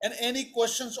 and any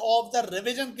questions of the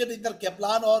revision kit, either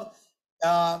Kaplan or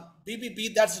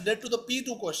BBB, that's related to the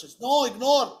P2 questions. No,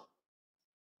 ignore.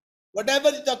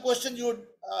 Whatever the question you would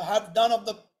have done of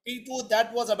the P2,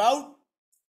 that was about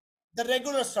the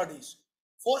regular studies.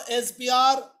 For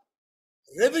SBR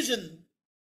revision,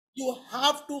 you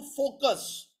have to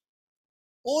focus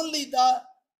only the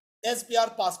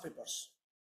SBR past papers.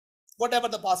 Whatever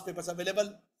the past papers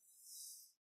available,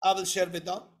 I will share with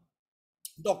the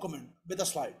document, with a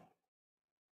slide.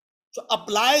 So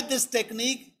apply this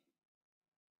technique,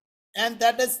 and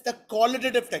that is the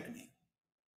qualitative technique.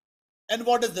 And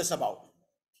what is this about?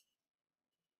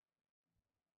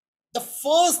 The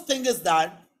first thing is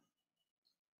that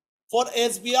for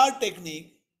SBR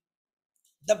technique,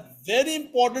 the very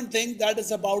important thing that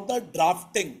is about the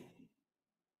drafting.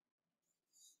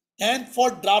 And for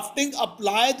drafting,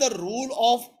 apply the rule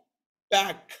of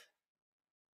pack.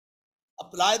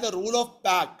 Apply the rule of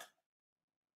pack.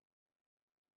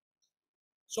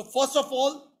 So first of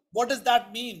all, what does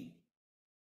that mean?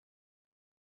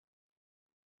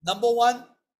 Number one,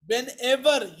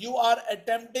 whenever you are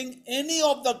attempting any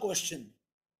of the question,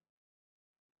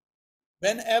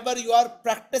 whenever you are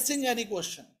practicing any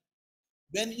question,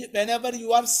 whenever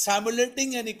you are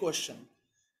simulating any question,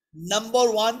 number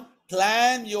one,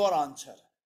 plan your answer.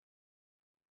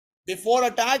 Before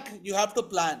attack, you have to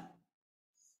plan.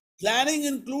 Planning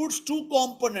includes two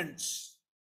components: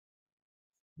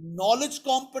 knowledge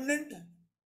component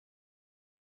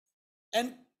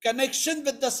and connection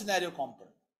with the scenario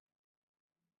component.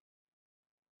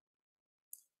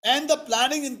 And the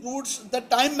planning includes the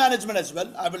time management as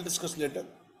well. I will discuss later.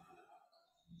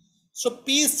 So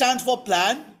P stands for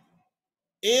plan,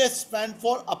 A stands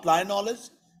for apply knowledge,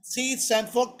 C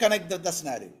stands for connect the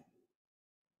scenario.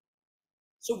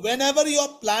 So whenever you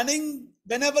are planning,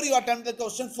 whenever you attempt the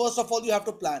question, first of all, you have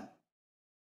to plan.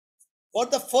 What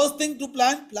the first thing to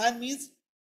plan? Plan means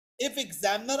if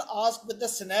examiner asks with the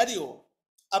scenario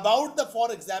about the,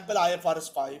 for example,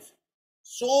 IFRS 5.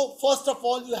 So first of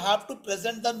all, you have to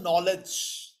present the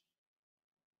knowledge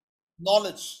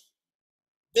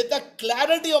with the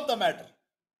clarity of the matter.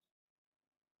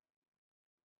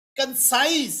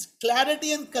 Concise,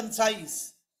 clarity and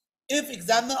concise. If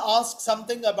examiner asks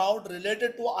something about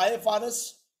related to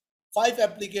IFRS 5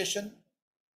 application,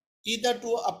 either to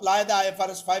apply the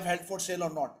IFRS 5 held for sale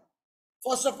or not,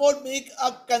 first of all, make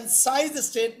a concise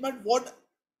statement what's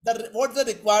the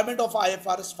requirement of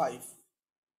IFRS 5.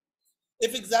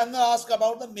 If examiner asks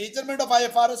about the measurement of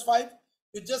IFRS 5,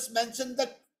 you just mention the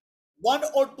 1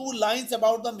 or 2 lines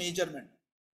about the measurement.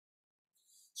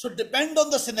 So depend on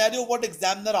the scenario what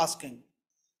examiner asking.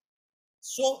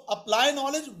 So apply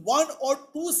knowledge, 1 or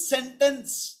 2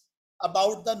 sentence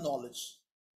about the knowledge.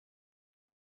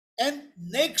 And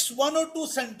next 1 or 2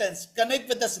 sentence connect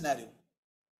with the scenario.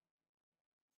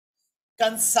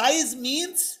 Concise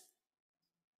means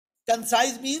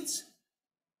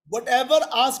whatever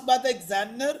asked by the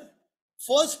examiner,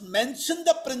 first mention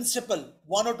the principle,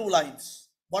 1 or 2 lines,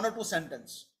 1 or 2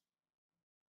 sentences.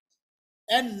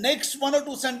 And next 1 or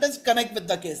 2 sentences connect with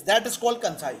the case. That is called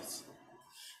concise.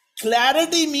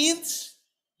 Clarity means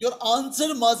your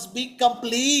answer must be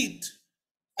complete.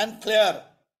 and clear.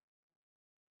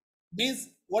 Means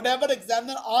whatever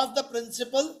examiner asks the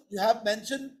principal, you have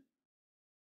mentioned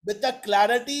with the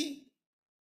clarity,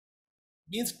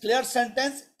 means clear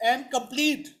sentence and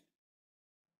complete.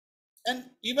 And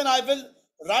even I will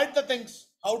write the things,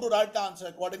 how to write the answer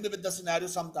accordingly with the scenario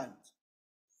sometimes.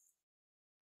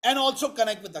 And also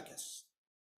connect with the case.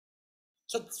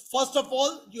 So first of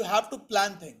all, you have to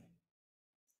plan things.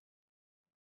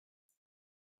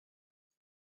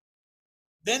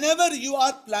 Whenever you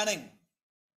are planning,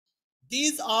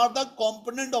 these are the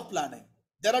component of planning.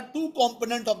 There are two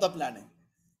components of the planning.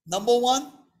 Number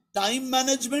one, time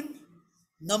management.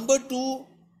 Number two,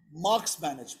 marks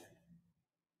management.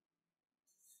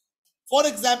 For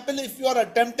example, if you are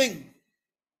attempting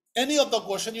any of the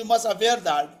question, you must aware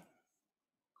that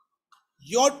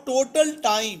your total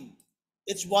time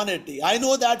is 180. I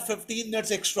know that 15 minutes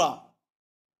extra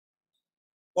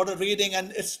for the reading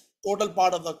and it's total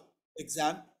part of the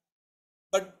exam,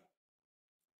 but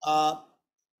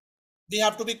we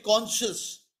have to be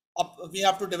conscious. We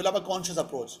have to develop a conscious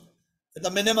approach. At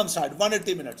the minimum side,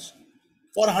 180 minutes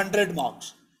for 100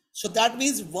 marks. So that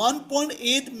means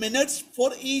 1.8 minutes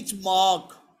for each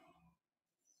mark.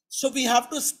 So we have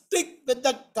to stick with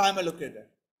the time allocated.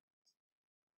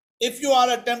 If you are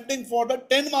attempting for the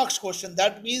 10 marks question,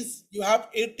 that means you have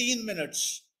 18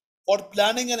 minutes for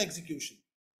planning and execution.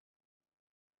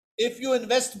 If you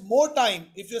invest more time,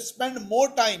 if you spend more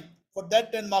time for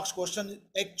that 10 marks question,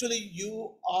 actually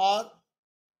you are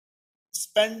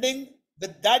spending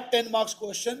with that 10 marks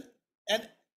question, and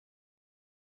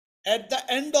at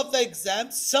the end of the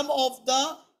exam, some of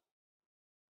the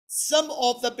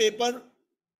paper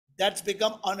that's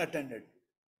become unattended.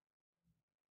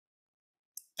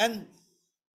 And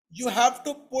you have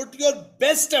to put your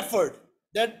best effort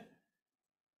that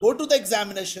go to the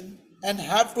examination and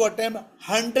have to attempt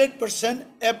 100%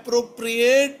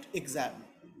 appropriate exam.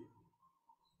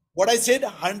 What I said,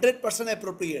 100%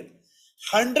 appropriate.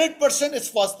 100% is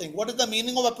first thing. What is the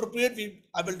meaning of appropriate?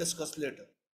 I will discuss later.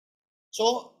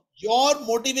 So your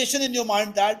motivation in your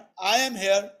mind that I am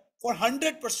here for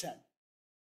 100%.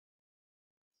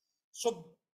 So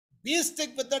be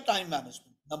stick with the time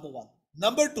management, number one.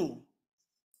 Number two,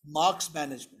 marks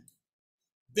management.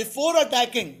 Before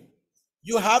attacking,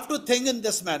 you have to think in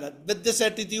this manner, with this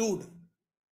attitude.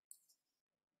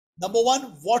 Number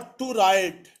one, what to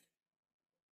write.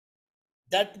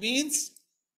 That means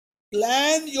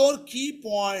plan your key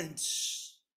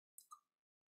points.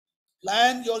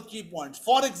 Plan your key points.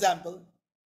 For example,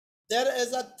 there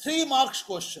is a 3 marks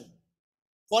question.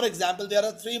 For example, there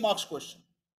are 3 marks question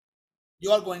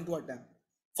you are going to attempt.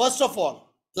 First of all,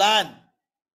 plan.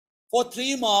 For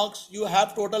 3 marks, you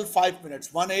have total 5 minutes.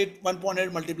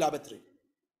 1.8 multiplied by 3.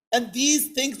 And these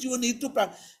things you need to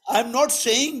practice. I'm not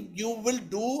saying you will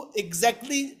do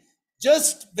exactly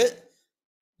just,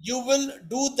 you will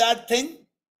do that thing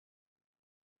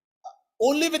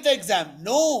only with the exam.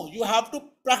 No, you have to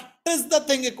practice the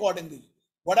thing accordingly.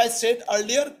 What I said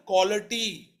earlier,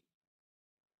 quality.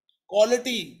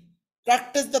 Quality.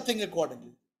 Practice the thing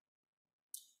accordingly.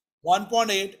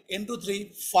 1.8 into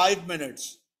 3, 5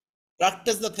 minutes.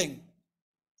 Practice the thing.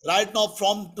 Right now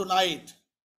from tonight.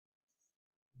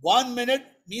 1 minute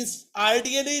means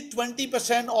ideally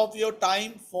 20% of your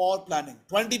time for planning.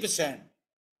 20%.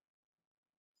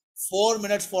 4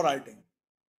 minutes for writing.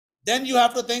 Then you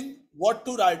have to think what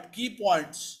to write, key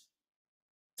points.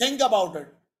 Think about it.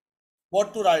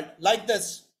 What to write. Like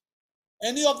this.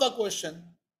 Any of the question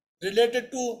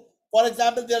related to, for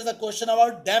example, there's a question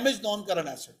about damaged non-current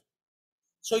asset.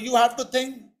 So you have to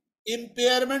think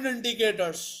impairment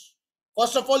indicators.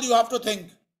 First of all, you have to think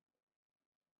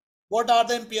what are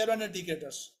the impairment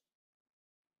indicators.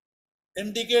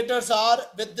 Indicators are,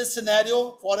 with this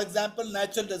scenario, for example,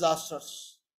 natural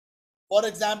disasters. For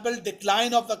example,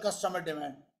 decline of the customer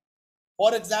demand.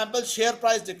 For example, share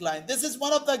price decline. This is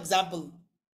one of the example.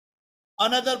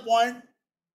 Another point,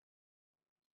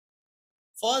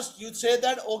 first you say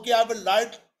that, okay, I will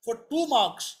write for 2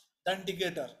 marks the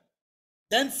indicator.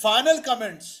 Then final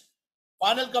comments.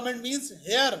 Final comment means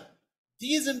here,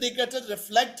 these indicators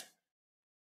reflect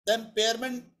the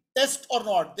impairment test or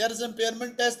not. There is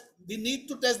impairment test. We need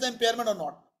to test the impairment or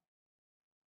not.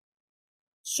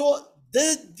 So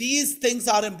these things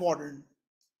are important.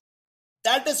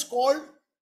 That is called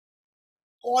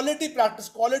quality practice.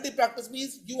 Quality practice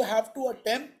means you have to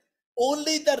attempt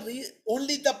only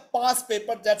the past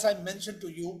paper that I mentioned to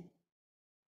you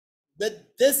with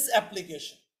this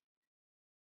application.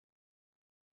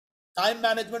 Time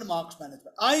management, marks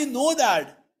management. I know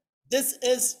that this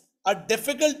is a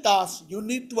difficult task you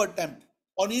need to attempt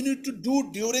or you need to do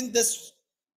during this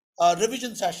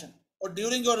revision session. or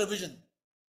during your revision.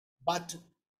 But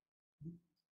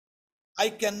I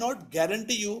cannot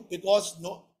guarantee you, because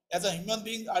no, as a human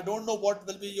being, I don't know what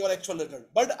will be your actual result.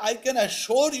 But I can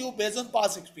assure you, based on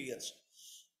past experience,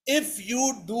 if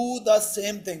you do the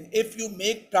same thing, if you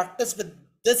make practice with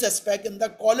this aspect in the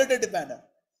qualitative manner,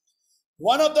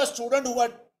 one of the student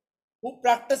who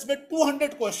practiced with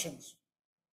 200 questions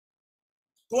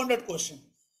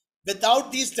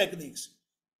without these techniques,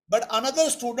 but another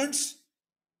student,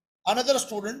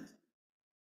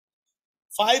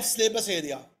 5 syllabus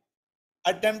area,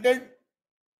 attempted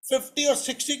 50 or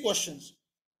 60 questions,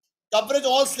 coverage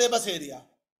all syllabus area,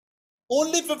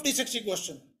 only 50-60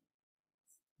 questions.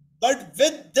 But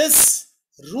with this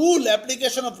rule,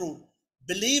 application of rule,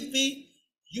 believe me,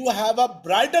 you have a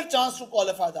brighter chance to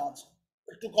qualify the answer,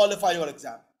 to qualify your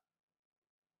exam.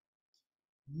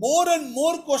 More and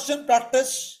more question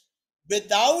practice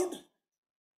without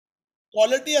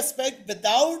quality aspect,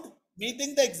 without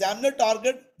meeting the examiner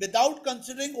target, without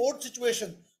considering odd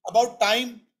situation about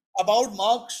time, about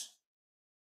marks.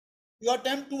 You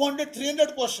attempt 200,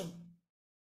 300 questions.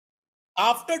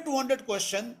 After 200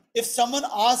 questions, if someone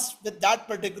asks with that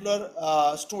particular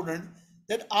student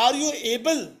that are you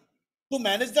able to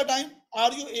manage the time,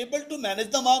 are you able to manage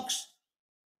the marks,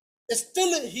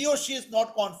 still he or she is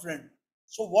not confident.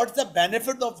 So what's the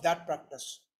benefit of that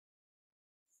practice?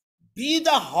 Be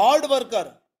the hard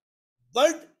worker,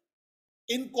 but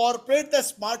incorporate the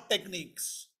smart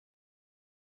techniques.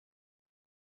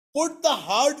 Put the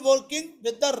hard working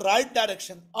with the right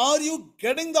direction. Are you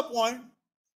getting the point?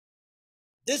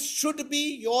 This should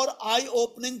be your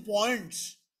eye-opening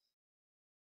points.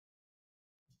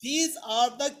 These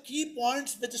are the key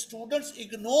points which students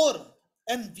ignore,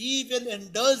 and we will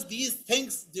indulge these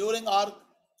things during our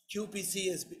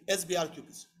QPC, SBR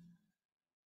QPC.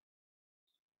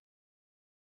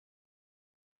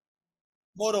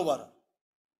 Moreover,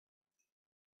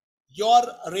 your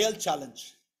real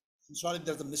challenge. I'm sorry,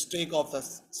 there's a mistake of the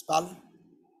spell.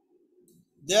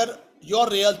 Your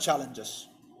real challenges.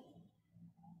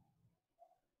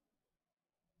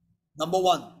 Number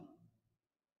one,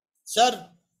 sir,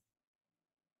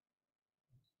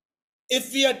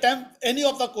 if we attempt any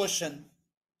of the question,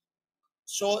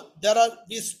 so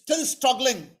we're still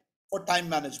struggling for time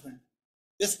management.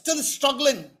 We're still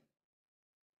struggling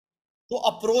to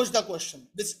approach the question.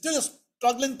 We're still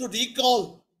struggling to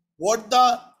recall what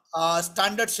the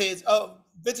standard says,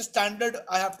 which standard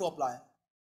I have to apply.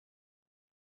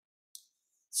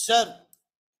 Sir,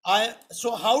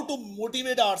 so how to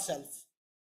motivate ourselves?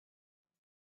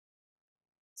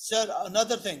 Sir,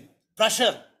 another thing,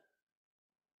 pressure,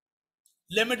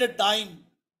 limited time,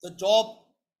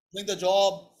 doing the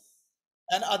job,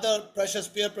 and other pressures,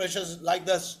 peer pressures like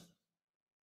this.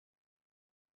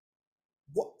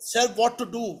 Sir, what to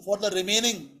do for the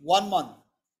remaining 1 month?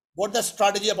 What the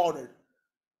strategy about it?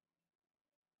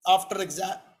 After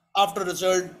exam, after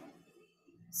result,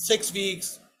 6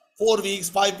 weeks, 4 weeks,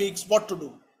 5 weeks, what to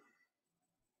do?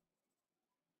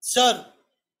 Sir,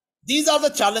 these are the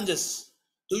challenges.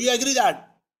 Do you agree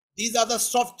that these are the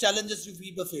soft challenges you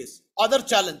people face? Other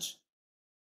challenge,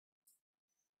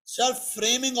 sir,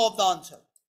 framing of the answer.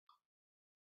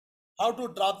 How to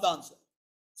draft the answer.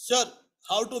 Sir,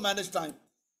 how to manage time.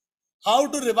 How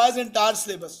to revise entire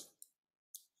syllabus.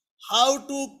 How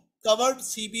to cover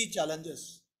CB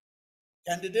challenges.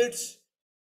 Candidates,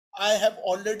 I have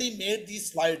already made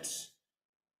these slides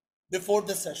before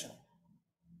the session.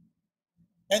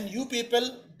 And you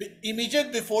people,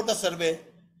 immediate before the survey,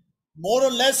 more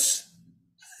or less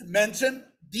mention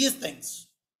these things.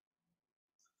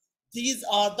 These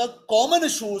are the common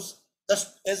issues that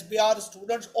SBR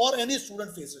students or any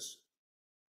student faces.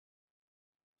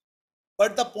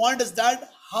 But the point is that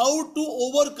how to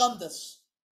overcome this.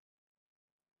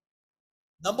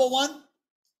 Number one,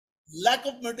 lack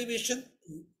of motivation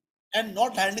and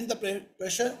not handling the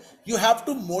pressure. You have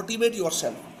to motivate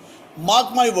yourself.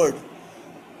 Mark my word,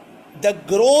 the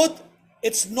growth,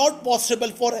 it's not possible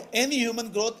for any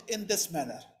human growth in this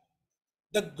manner.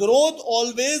 The growth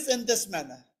always in this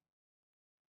manner.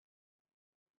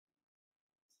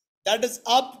 That is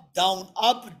up, down,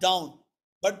 up, down.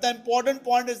 But the important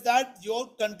point is that you're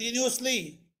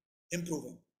continuously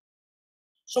improving.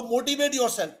 So motivate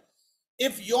yourself.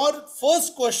 If your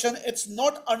first question, it's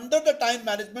not under the time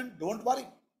management, don't worry.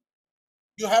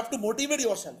 You have to motivate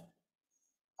yourself.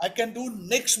 I can do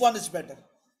next one is better.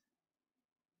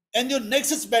 And your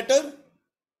next is better.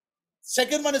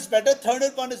 Second one is better. Third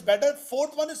one is better.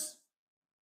 Fourth one is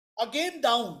again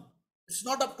down. It's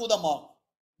not up to the mark.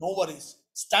 No worries.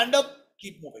 Stand up,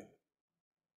 keep moving.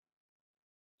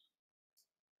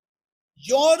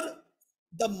 Your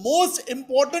the most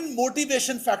important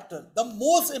motivation factor, the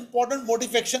most important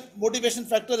motivation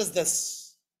factor is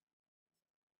this.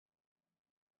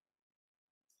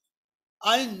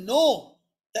 I know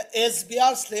the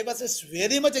SBR syllabus is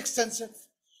very much extensive.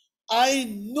 I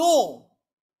know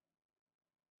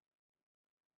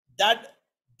that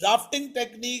drafting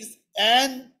techniques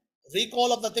and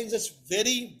recall of the things is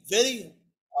very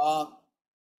uh,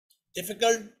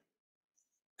 difficult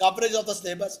coverage of the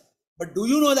syllabus. But do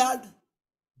you know that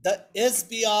the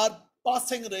SBR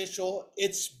passing ratio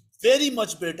it's very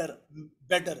much better,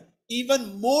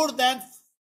 even more than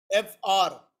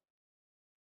FR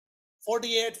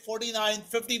 48, 49,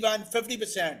 51,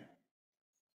 50%.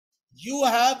 You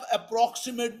have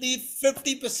approximately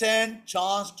 50%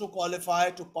 chance to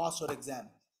qualify to pass your exam.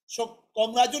 So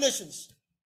congratulations.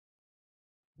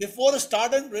 Before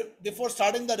starting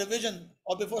the revision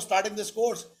or before starting this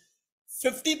course,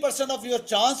 50% of your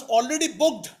chance already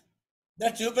booked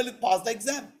that you will pass the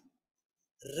exam.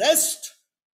 Rest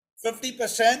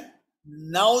 50%,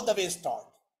 now the way start.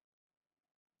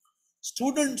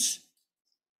 Students,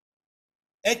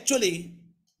 actually,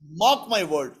 mark my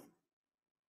word,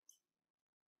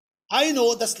 I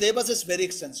know the syllabus is very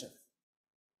extensive,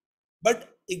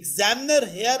 but examiner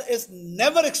here is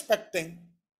never expecting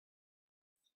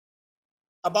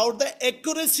about the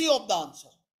accuracy of the answer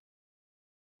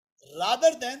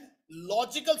rather than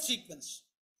logical sequence.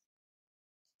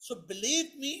 So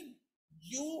believe me,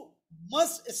 you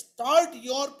must start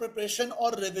your preparation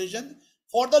or revision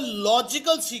for the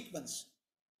logical sequence.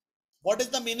 What is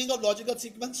the meaning of logical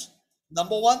sequence?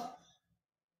 Number one,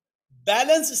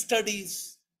 balance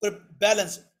studies.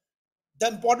 Balance. The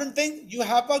important thing, you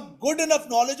have a good enough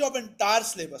knowledge of entire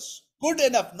syllabus. Good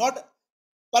enough, not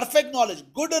perfect knowledge.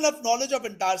 Good enough knowledge of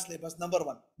entire syllabus. Number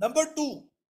one. Number two,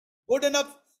 good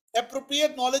enough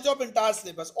appropriate knowledge of entire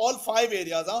syllabus. All 5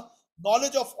 areas.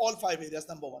 Knowledge of all 5 areas.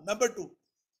 Number one. Number two,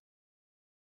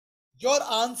 your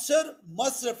answer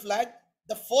must reflect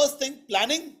the first thing,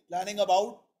 planning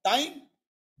about time,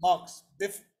 marks.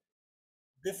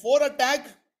 Before attack,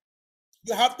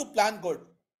 you have to plan good.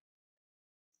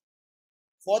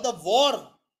 For the war,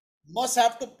 must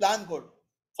have to plan good.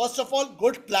 First of all,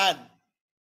 good plan.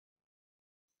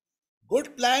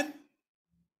 Good plan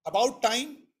about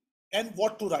time and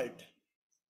what to write.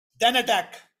 Then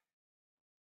attack.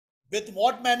 With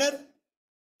what manner?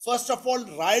 First of all,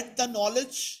 write the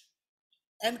knowledge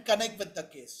and connect with the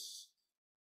case.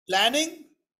 Planning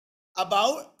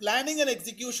and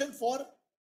execution for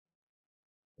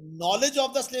knowledge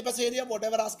of the syllabus area,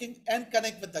 whatever asking, and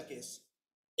connect with the case.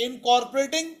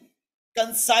 Incorporating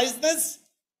conciseness,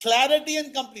 clarity,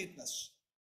 and completeness.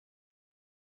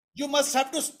 You must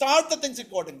have to start the things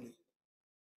accordingly.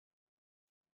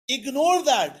 Ignore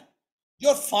that.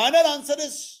 Your final answer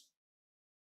is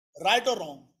right or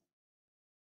wrong.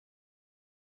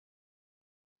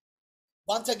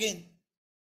 Once again,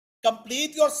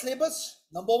 complete your syllabus,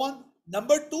 number one.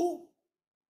 Number two,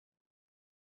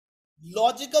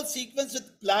 logical sequence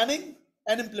with planning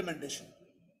and implementation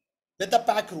with the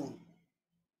pack rule.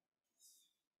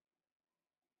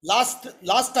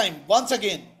 Last time, once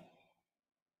again,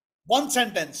 one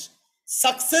sentence.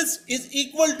 Success is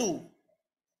equal to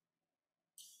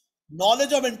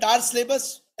knowledge of entire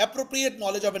syllabus, appropriate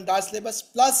knowledge of entire syllabus,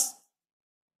 plus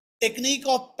technique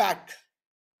of pack.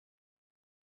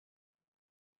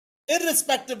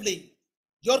 Irrespectively,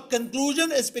 your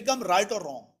conclusion is become right or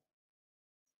wrong.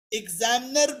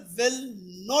 Examiner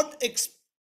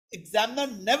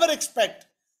never expect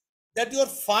that your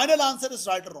final answer is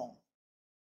right or wrong.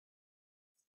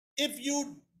 If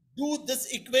you do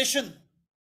this equation,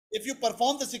 if you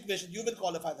perform this equation, you will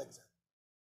qualify the exam.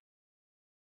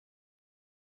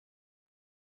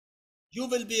 You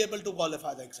will be able to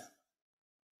qualify the exam.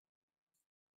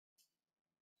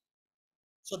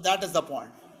 So that is the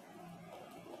point.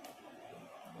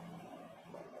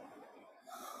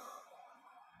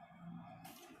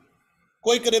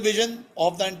 Quick revision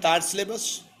of the entire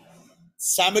syllabus,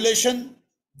 simulation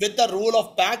with the rule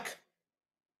of pack,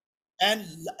 and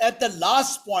at the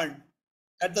last point,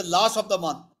 at the last of the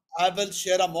month, I will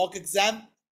share a mock exam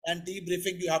and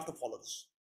debriefing. You have to follow this.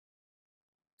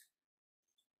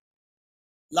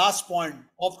 Last point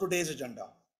of today's agenda.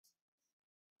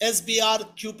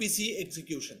 SBR QPC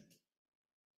execution.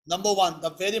 Number one, the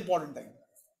very important thing.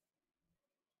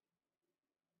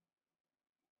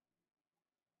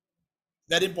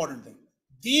 Very important thing.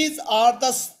 These are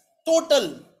the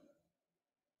total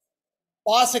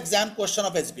pass exam question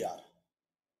of SBR.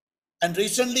 And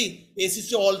recently,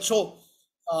 ACC also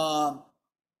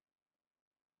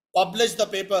published the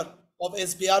paper of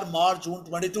SBR March June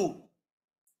 22.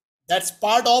 That's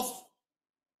part of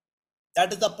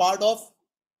That is the part of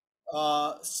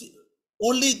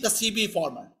only the CB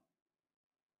format,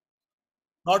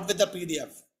 not with the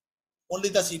PDF, only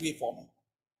the CB format,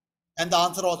 and the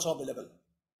answer also available.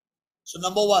 So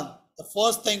number one, the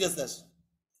first thing is this: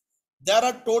 there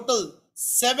are total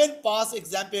 7 past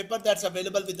exam paper that's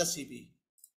available with the CB,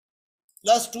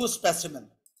 plus 2 specimen,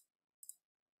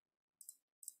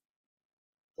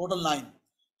 total 9,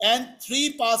 and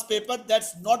 3 past paper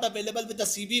that's not available with the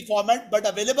CB format but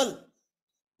available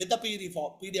with the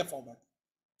PDF format.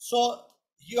 So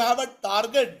you have a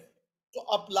target to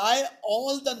apply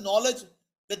all the knowledge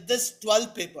with this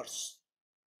 12 papers.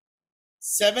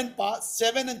 7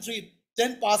 and 3,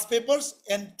 10 past papers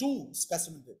and 2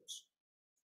 specimen papers.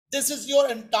 This is your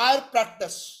entire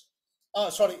practice.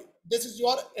 This is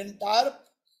your entire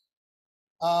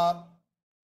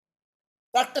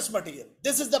practice material.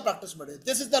 This is the practice material.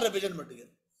 This is the revision material.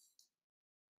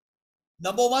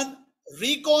 Number one,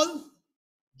 recall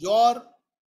your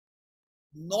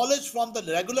knowledge from the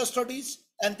regular studies,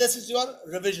 and this is your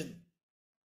revision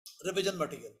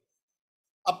material.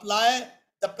 Apply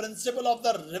the principle of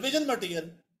the revision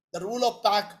material, the rule of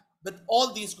pack, with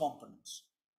all these components.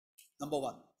 Number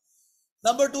one.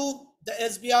 Number two, the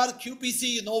SBR QPC,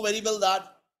 you know very well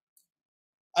that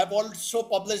I've also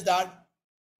published that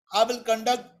I will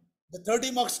conduct the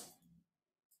 30 marks,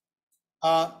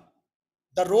 the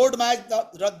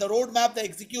roadmap, the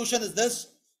execution is this.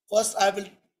 First, I will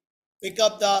pick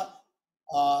up the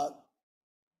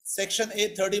section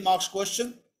A 30 marks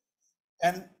question,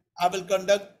 and I will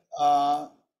conduct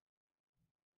the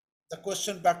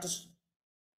question practice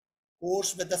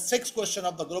course with the 6 question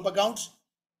of the group accounts.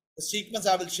 The sequence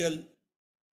I will share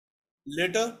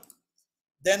later.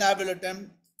 Then I will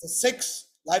attempt the 6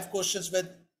 live questions with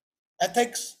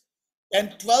ethics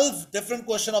and 12 different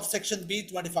questions of section B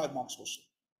 25 marks question.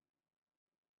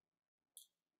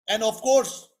 And of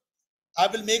course, I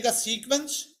will make a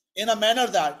sequence in a manner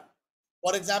that,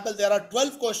 for example, there are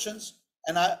 12 questions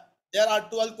and there are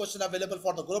 12 questions available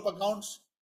for the group accounts.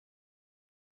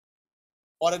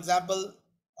 For example,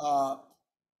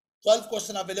 12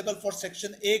 questions available for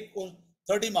section A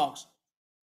 30 marks,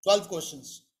 12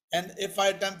 questions. And if I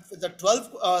attempt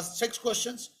the 6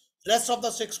 questions, rest of the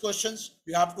 6 questions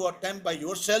you have to attempt by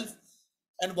yourself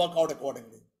and work out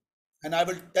accordingly. And I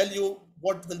will tell you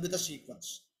what will be the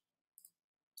sequence.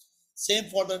 Same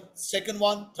for the second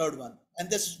one, third one.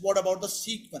 And this is what about the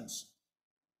sequence.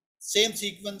 Same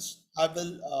sequence I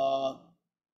will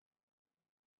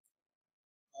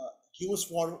use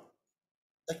for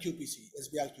the QPC,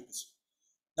 SBR QPC.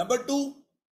 Number 2,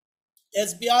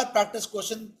 SBR practice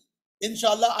question.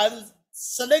 Inshallah, I will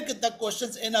select the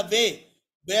questions in a way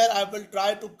where I will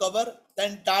try to cover the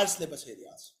entire syllabus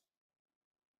areas.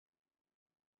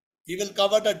 We will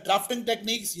cover the drafting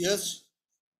techniques, yes.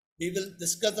 We will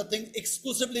discuss the thing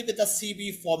exclusively with the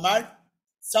CB format.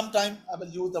 Sometime I will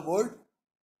use the word,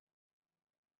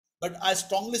 but I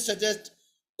strongly suggest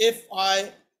if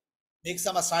I make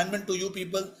some assignment to you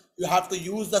people, you have to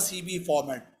use the CB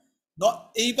format.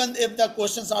 Not even if the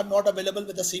questions are not available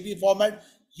with the CB format,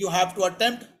 you have to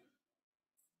attempt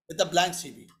with the blank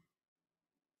CB.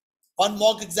 One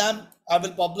mock exam I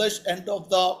will publish end of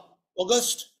the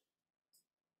August.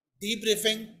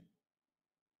 Debriefing,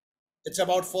 it's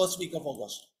about first week of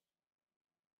August.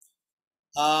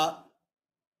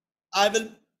 I will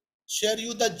share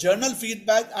you the journal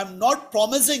feedback. I'm not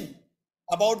promising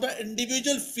about the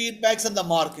individual feedbacks and the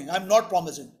marking. I'm not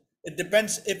promising. It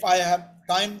depends if I have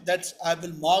time that I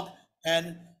will mark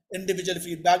an individual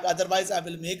feedback. Otherwise, I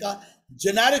will make a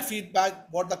generic feedback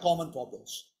what the common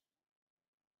problems.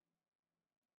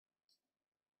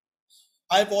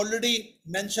 I've already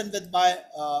mentioned with my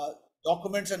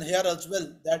documents and here as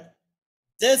well that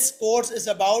this course is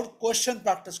about question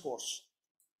practice course.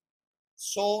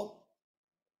 So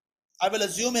I will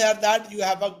assume here that you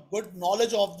have a good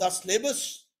knowledge of the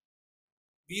syllabus.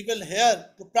 We will here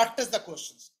to practice the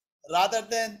questions rather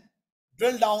than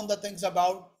drill down the things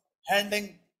about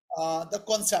handling the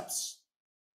concepts.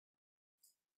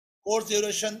 Course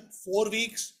duration 4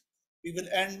 weeks. We will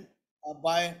end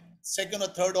by 2nd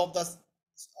or 3rd of the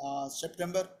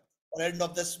September or end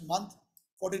of this month.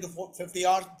 40 to 50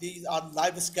 hours. These are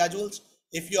live schedules.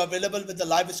 If you are available with the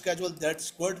live schedule, that's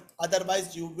good.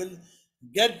 Otherwise, you will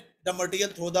get the material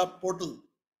through the portal.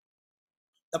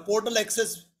 The portal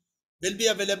access will be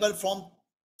available from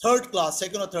 3rd class,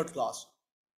 2nd or 3rd class.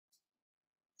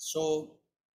 So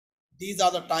these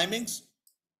are the timings.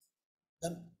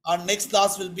 Then our next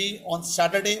class will be on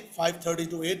Saturday, 5:30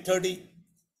 to 8:30.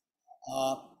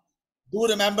 Do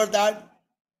remember that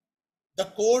the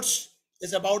course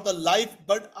is about the life,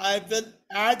 but I will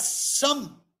add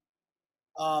some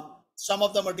some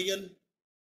of the material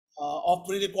of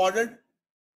pre-recorded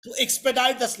to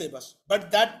expedite the syllabus,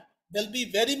 but that will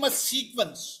be very much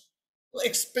sequence to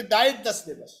expedite the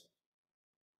syllabus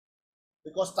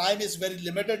because time is very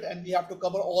limited and we have to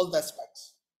cover all the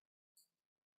aspects.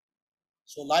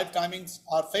 So live timings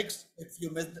are fixed. If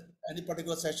you miss any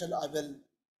particular session, I will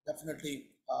definitely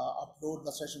upload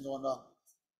the sessions on the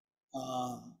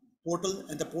portal,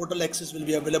 and the portal access will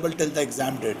be available till the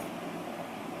exam date.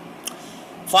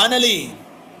 Finally,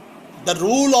 the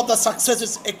rule of the success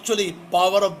is actually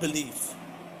power of belief.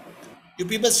 You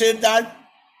people said that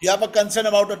you have a concern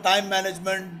about the time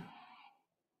management,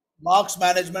 marks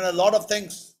management, a lot of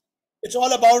things. It's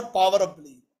all about power of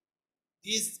belief.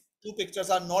 These two pictures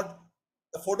are not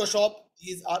the Photoshop.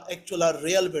 These are actual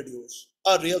real videos,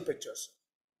 real pictures.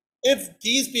 If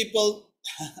these people,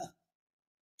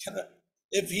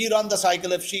 if he run the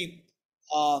cycle, if she,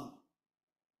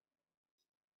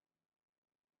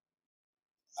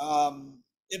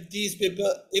 if these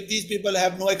people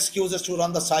have no excuses to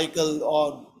run the cycle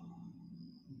or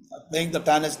playing the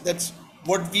tennis, that's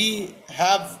what we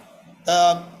have.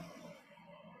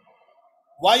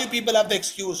 Why you people have the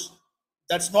excuse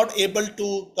that's not able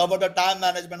to cover the time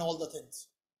management, all the things.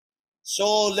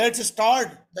 So let's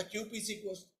start the QPC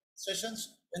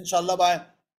sessions, inshallah, by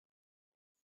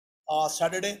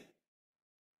Saturday.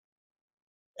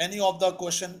 Any of the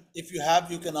question, if you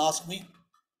have, you can ask me.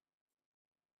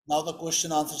 Now the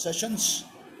question answer sessions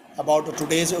about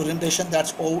today's orientation,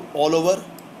 that's all over.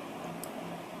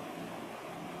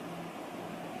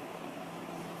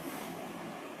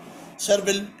 Sir,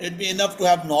 will it be enough to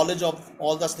have knowledge of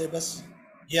all the syllabus?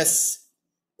 Yes,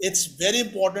 it's very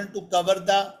important to cover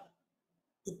the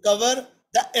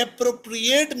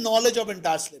appropriate knowledge of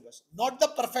entire syllabus, not the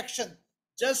perfection,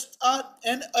 just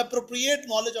an appropriate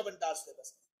knowledge of entire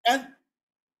syllabus, and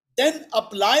then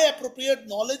apply appropriate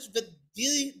knowledge with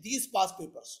these past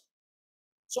papers.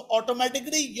 So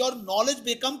automatically your knowledge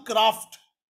become craft.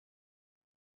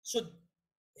 So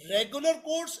regular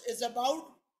course is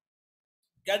about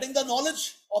getting the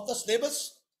knowledge of the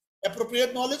syllabus,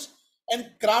 appropriate knowledge, and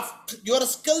craft your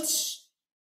skills.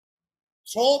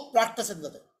 So practicing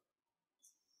the thing.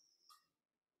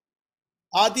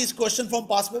 Are these questions from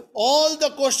past paper? All the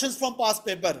questions from past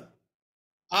paper.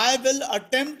 I will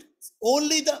attempt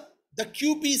only the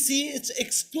QPC. It's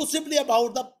exclusively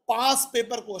about the past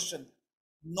paper question,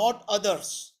 not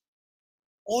others.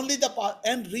 Only the past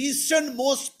and recent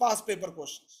most past paper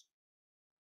questions.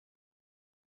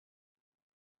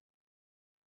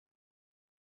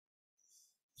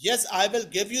 Yes, I will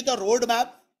give you the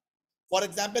roadmap. For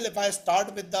example, if I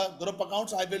start with the group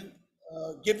accounts, I will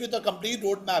give you the complete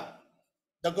roadmap,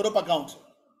 the group accounts,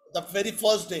 the very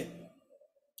first day.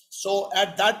 So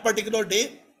at that particular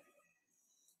day,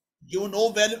 you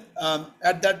know well,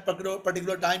 at that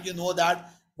particular time, you know that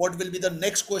what will be the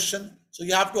next question. So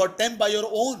you have to attempt by your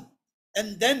own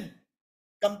and then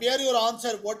compare your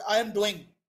answer, what I am doing,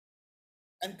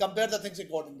 and compare the things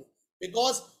accordingly.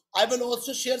 Because I will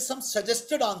also share some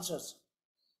suggested answers,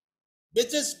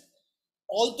 which is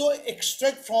although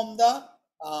extract from the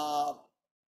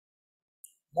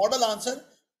model answer,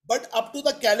 but up to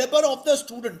the caliber of the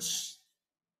students.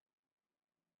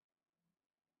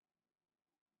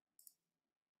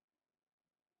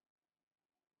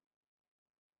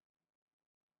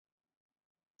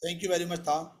 Thank you very much,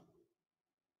 Tha.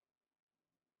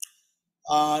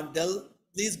 Del,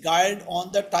 please guide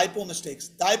on the typo mistakes.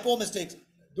 Typo mistakes.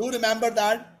 Do remember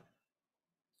that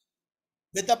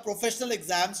with the professional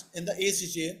exams in the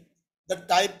ACCA, the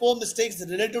typo mistakes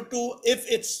related to if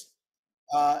it's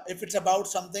about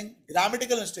something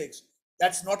grammatical mistakes,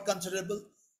 that's not considerable.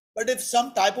 But if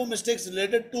some typo mistakes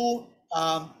related to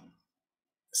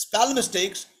spell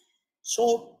mistakes,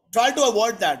 so try to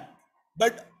avoid that.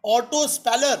 But auto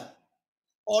spell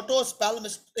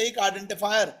mistake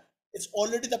identifier, it's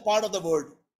already the part of the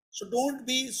word. So don't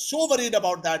be so worried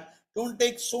about that. Don't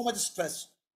take so much stress.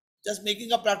 Just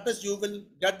making a practice, you will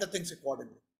get the things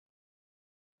accordingly.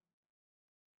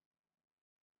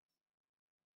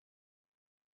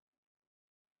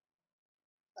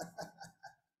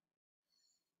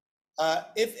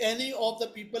 If any of the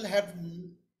people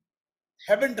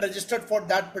haven't registered for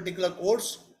that particular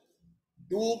course,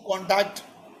 do contact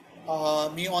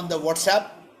me on the WhatsApp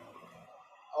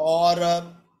or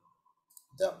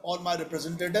my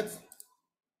representative.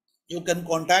 You can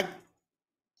contact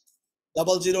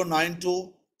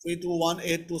 0092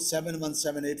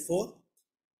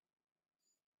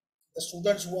 The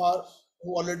students who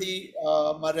already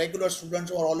my regular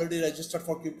students who are already registered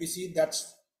for QPC,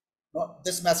 that's not,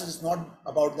 this message is not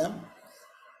about them.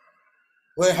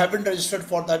 who haven't registered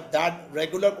for that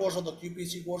regular course or the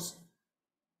QPC course,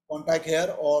 contact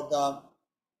here or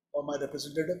my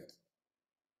representative.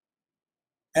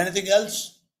 Anything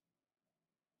else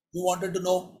you wanted to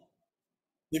know?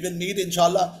 We will meet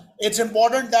inshallah. It's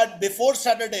important that before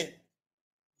Saturday,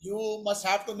 you must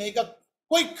have to make a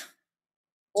quick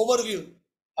overview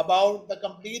about the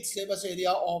complete syllabus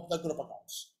area of the group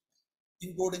accounts,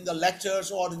 including the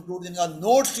lectures or including the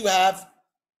notes you have.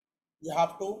 You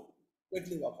have to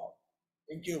quickly work out.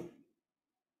 Thank you.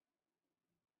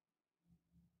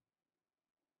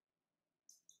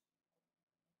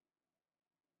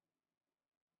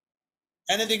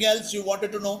 Anything else you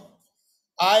wanted to know?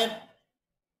 I,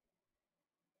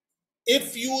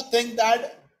 if you think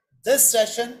that this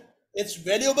session is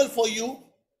valuable for you,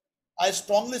 I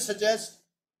strongly suggest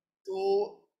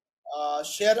to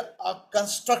share a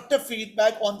constructive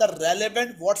feedback on the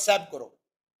relevant WhatsApp group.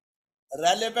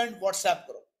 Relevant WhatsApp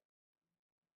group.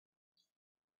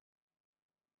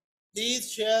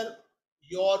 Please share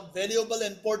your valuable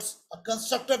inputs,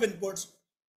 constructive inputs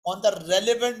on the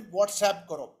relevant WhatsApp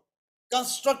group.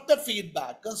 Constructive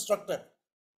feedback, constructive.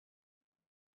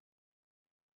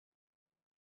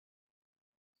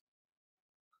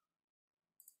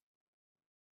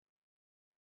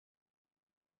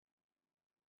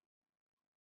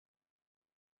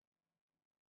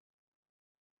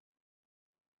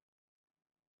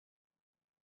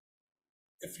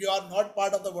 If you are not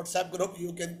part of the WhatsApp group,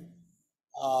 you can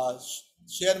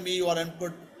share me your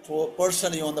input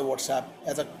personally on the WhatsApp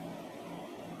as a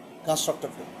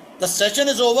constructive way. The session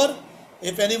is over.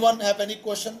 If anyone have any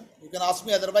question, you can ask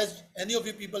me. Otherwise, any of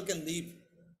you people can leave.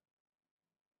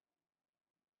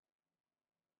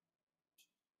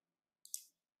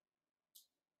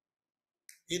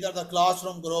 Either the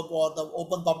classroom group or the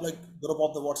open public group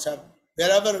of the WhatsApp,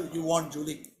 wherever you want,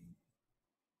 Julie.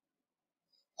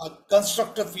 A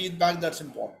constructive feedback, that's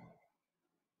important.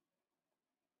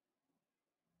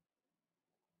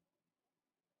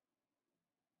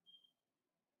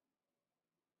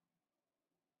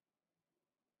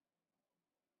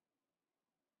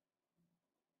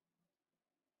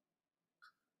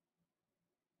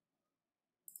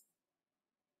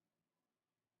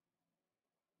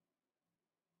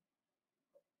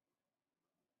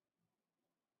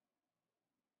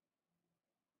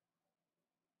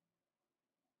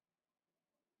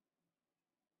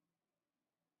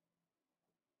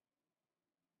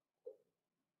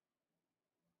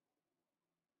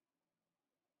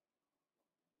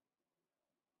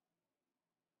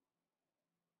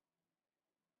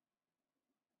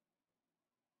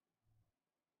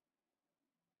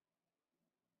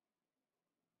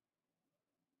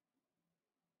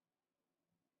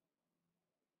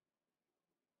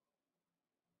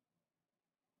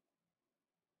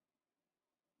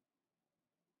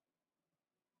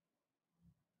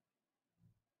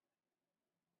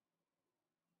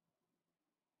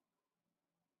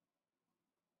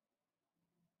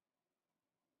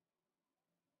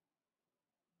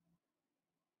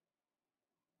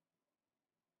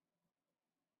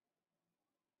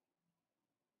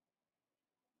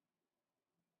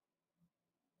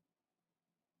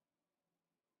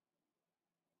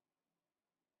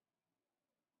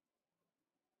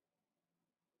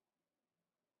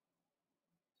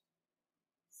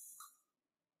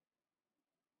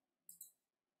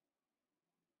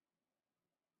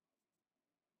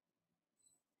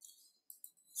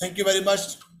 Thank you very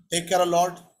much. Take care a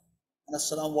lot. And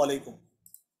Assalamu alaikum.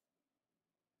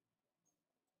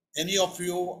 Any of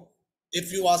you,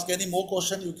 if you ask any more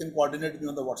question, you can coordinate me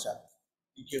on the WhatsApp.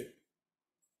 Thank you.